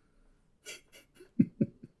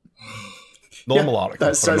 Normal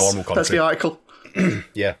article for a normal country. That's the article.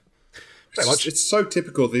 Yeah. It's so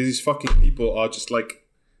typical that these fucking people are just like,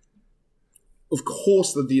 of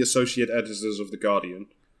course, they're the associate editors of The Guardian.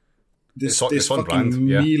 This fucking brand,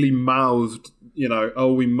 yeah. mealy-mouthed,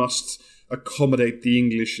 we must accommodate the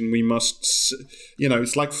English and we must,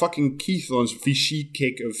 it's like fucking Keith on's Vichy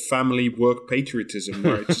kick of family work patriotism,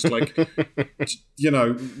 where it's just like,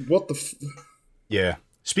 what the... Yeah.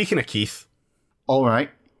 Speaking of Keith. All right.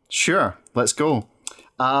 Sure. Let's go.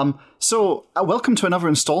 So, welcome to another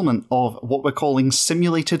installment of what we're calling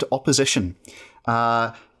Simulated Opposition.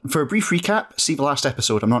 For a brief recap, see the last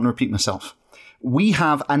episode. I'm not going to repeat myself. We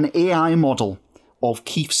have an AI model of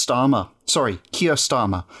Keir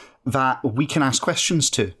Starmer, that we can ask questions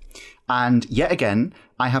to. And yet again,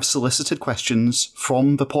 I have solicited questions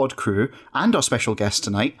from the pod crew and our special guest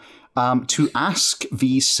tonight to ask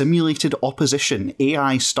the simulated opposition,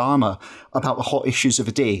 AI Starmer, about the hot issues of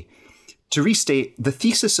the day. To restate, the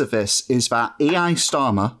thesis of this is that AI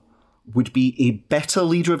Starmer would be a better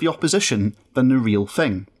leader of the opposition than the real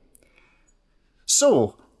thing.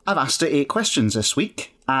 So, I've asked her 8 questions this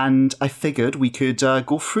week, and I figured we could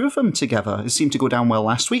go through them together. It seemed to go down well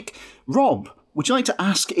last week. Rob, would you like to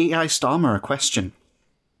ask AI Starmer a question?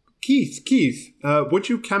 Keith, would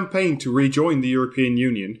you campaign to rejoin the European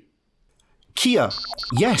Union? Kia,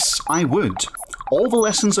 yes, I would. All the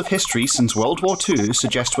lessons of history since World War II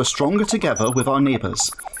suggest we're stronger together with our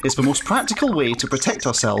neighbours. It's the most practical way to protect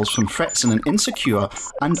ourselves from threats in an insecure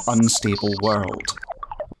and unstable world.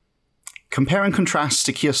 Compare and contrast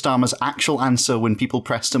to Keir Starmer's actual answer when people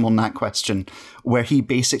pressed him on that question, where he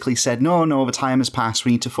basically said, no, the time has passed,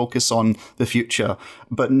 we need to focus on the future,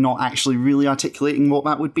 but not actually really articulating what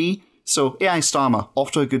that would be. So, AI Starmer,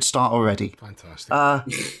 off to a good start already. Fantastic.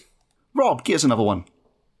 Rob, give us another one.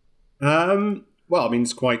 Well, I mean,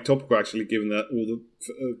 it's quite topical, actually, given that all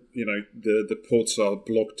the ports are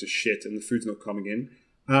blocked to shit and the food's not coming in.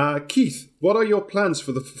 Keith, what are your plans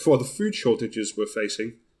for the food shortages we're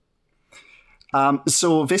facing?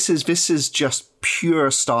 So this is just pure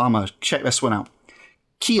Starmer. Check this one out.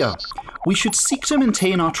 Kia, we should seek to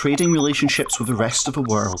maintain our trading relationships with the rest of the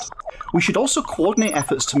world. We should also coordinate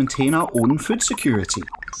efforts to maintain our own food security.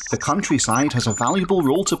 The countryside has a valuable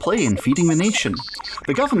role to play in feeding the nation.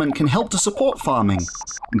 The government can help to support farming,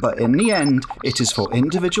 but in the end, it is for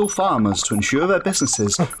individual farmers to ensure their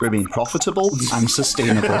businesses remain profitable and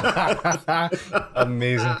sustainable.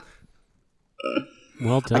 Amazing.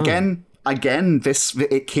 Well done. Again,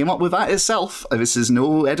 it came up with that itself. This is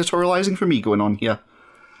no editorializing from me going on here.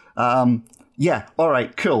 Yeah, all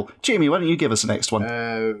right, cool. Jamie, why don't you give us the next one?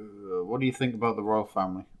 What do you think about the royal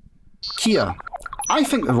family? Kia, I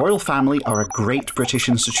think the royal family are a great British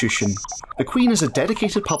institution. The Queen is a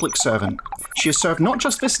dedicated public servant. She has served not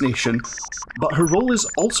just this nation, but her role is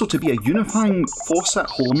also to be a unifying force at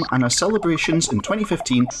home, and her celebrations in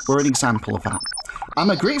 2015 were an example of that. I'm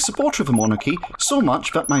a great supporter of the monarchy, so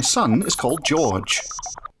much that my son is called George.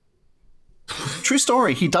 True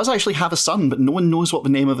story, he does actually have a son, but no one knows what the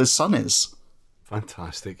name of his son is.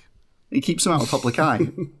 Fantastic. He keeps him out of the public eye.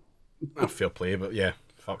 Fair play, but yeah,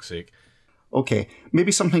 fuck's sake. Okay,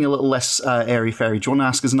 maybe something a little less airy-fairy. Do you want to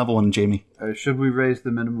ask us another one, Jamie? Should we raise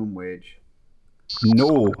the minimum wage?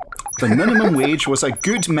 No. The minimum wage was a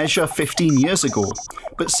good measure 15 years ago.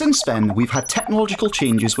 But since then, we've had technological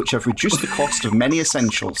changes which have reduced the cost of many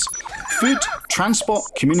essentials. Food, transport,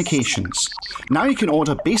 communications. Now you can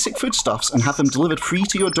order basic foodstuffs and have them delivered free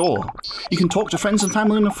to your door. You can talk to friends and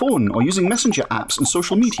family on the phone or using messenger apps and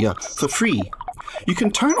social media for free. You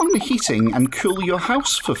can turn on the heating and cool your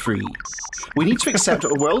house for free. We need to accept that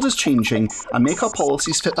the world is changing and make our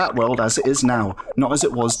policies fit that world as it is now, not as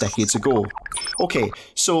it was decades ago. Okay,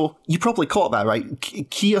 so you probably caught that, right?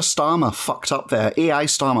 Keir Starmer fucked up there. AI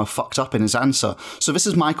Starmer fucked up in his answer. So this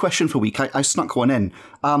is my question for the week. I snuck one in.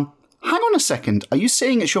 Hang on a second. Are you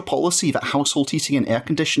saying it's your policy that household heating and air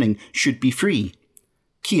conditioning should be free?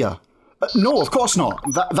 Keir, No, of course not.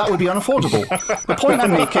 That would be unaffordable. The point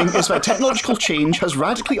I'm making is that technological change has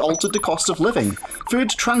radically altered the cost of living.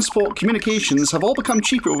 Food, transport, communications have all become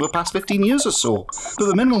cheaper over the past 15 years or so, but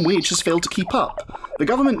the minimum wage has failed to keep up. The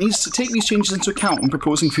government needs to take these changes into account when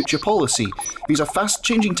proposing future policy. These are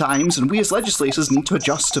fast-changing times, and we as legislators need to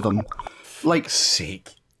adjust to them. Like,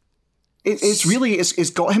 Sake. it's really, it's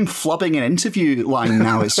got him flubbing an interview line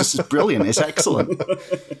now. It's brilliant. It's excellent.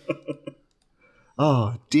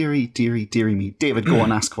 Oh, dearie, dearie, dearie me. David, go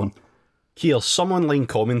on, ask one. Here, some online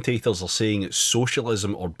commentators are saying it's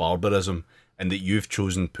socialism or barbarism and that you've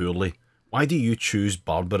chosen poorly. Why do you choose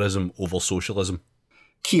barbarism over socialism?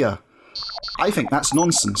 Kia, I think that's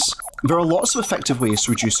nonsense. There are lots of effective ways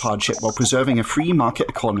to reduce hardship while preserving a free market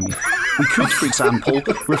economy. We could, for example,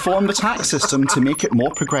 reform the tax system to make it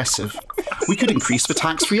more progressive. We could increase the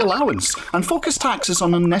tax-free allowance and focus taxes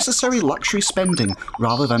on unnecessary luxury spending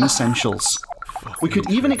rather than essentials. We could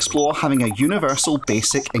even explore having a universal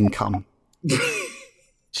basic income.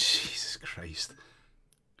 Jesus Christ.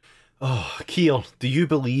 Oh, Kier, do you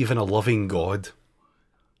believe in a loving God?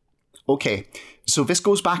 Okay, so this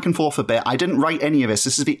goes back and forth a bit. I didn't write any of this.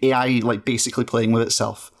 This is the AI, basically playing with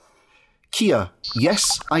itself. Kia,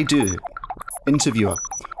 yes, I do. Interviewer,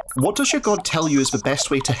 what does your God tell you is the best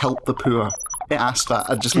way to help the poor? It asked that.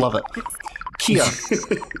 I just love it. Kia,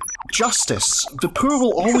 justice. The poor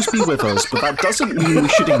will always be with us, but that doesn't mean we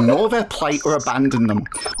should ignore their plight or abandon them.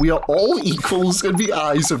 We are all equals in the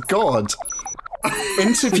eyes of God.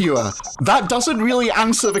 Interviewer, that doesn't really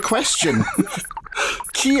answer the question.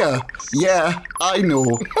 Kia, yeah, I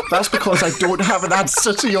know. That's because I don't have an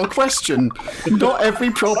answer to your question. Not every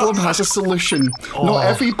problem has a solution. Not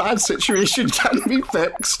every bad situation can be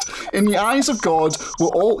fixed. In the eyes of God, we're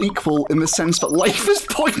all equal in the sense that life is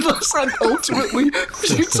pointless and ultimately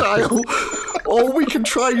futile. All we can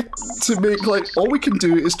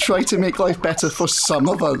do is try to make life better for some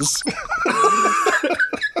of us.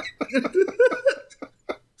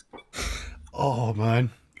 Oh,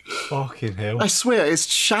 man. Fucking hell. I swear, it's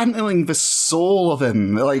channeling the soul of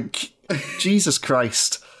him. Jesus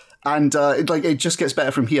Christ. And, it just gets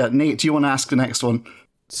better from here. Nate, do you want to ask the next one?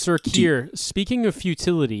 Sir Keir, speaking of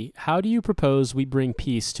futility, how do you propose we bring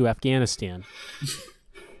peace to Afghanistan?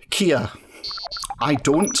 Kia, I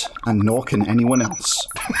don't, and nor can anyone else.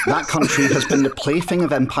 That country has been the plaything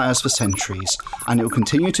of empires for centuries, and it will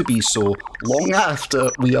continue to be so long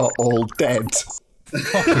after we are all dead. All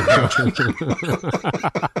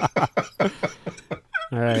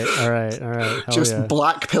right. Hell just yeah.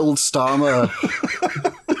 black-pilled Starmer.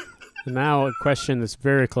 Now a question that's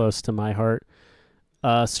very close to my heart.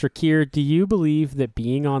 Sir Keir, do you believe that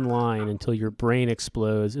being online until your brain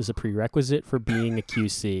explodes is a prerequisite for being a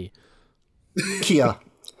QC? Kia,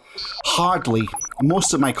 hardly.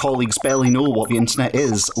 Most of my colleagues barely know what the internet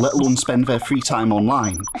is, let alone spend their free time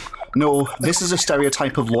online. No, this is a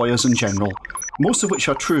stereotype of lawyers in general, most of which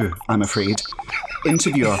are true, I'm afraid.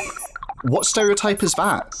 Interviewer, what stereotype is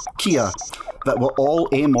that? Kia, that we're all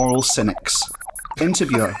amoral cynics.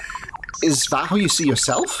 Interviewer, is that how you see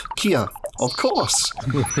yourself? Kia, of course.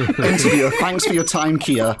 Interviewer, thanks for your time,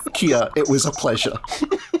 Kia. Kia, it was a pleasure.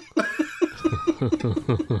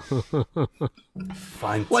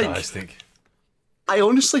 Fantastic. I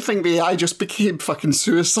honestly think the AI just became fucking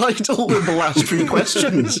suicidal in the last few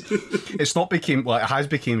questions. It's not became, it has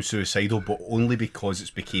become suicidal, but only because it's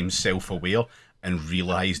became self-aware and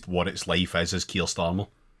realised what its life is as Keir Starmer.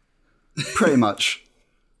 Pretty much.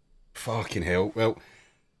 Fucking hell. Well,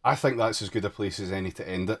 I think that's as good a place as any to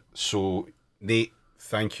end it. So, Nate,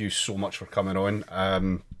 thank you so much for coming on.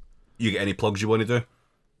 You get any plugs you want to do?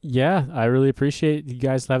 Yeah, I really appreciate you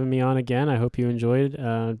guys having me on again. I hope you enjoyed.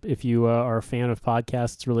 If you are a fan of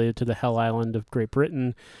podcasts related to the Hell Island of Great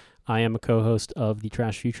Britain, I am a co-host of the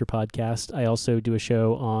Trash Future podcast. I also do a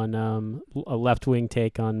show on a left-wing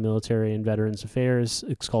take on military and veterans affairs.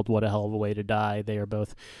 It's called What a Hell of a Way to Die. They are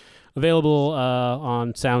both available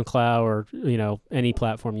on SoundCloud or any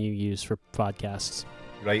platform you use for podcasts.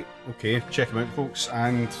 Right, okay, check them out, folks,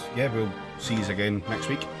 and yeah, we'll see you again next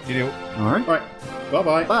week. Cheerio. All right.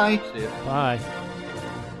 Bye-bye. Bye. See ya. Bye.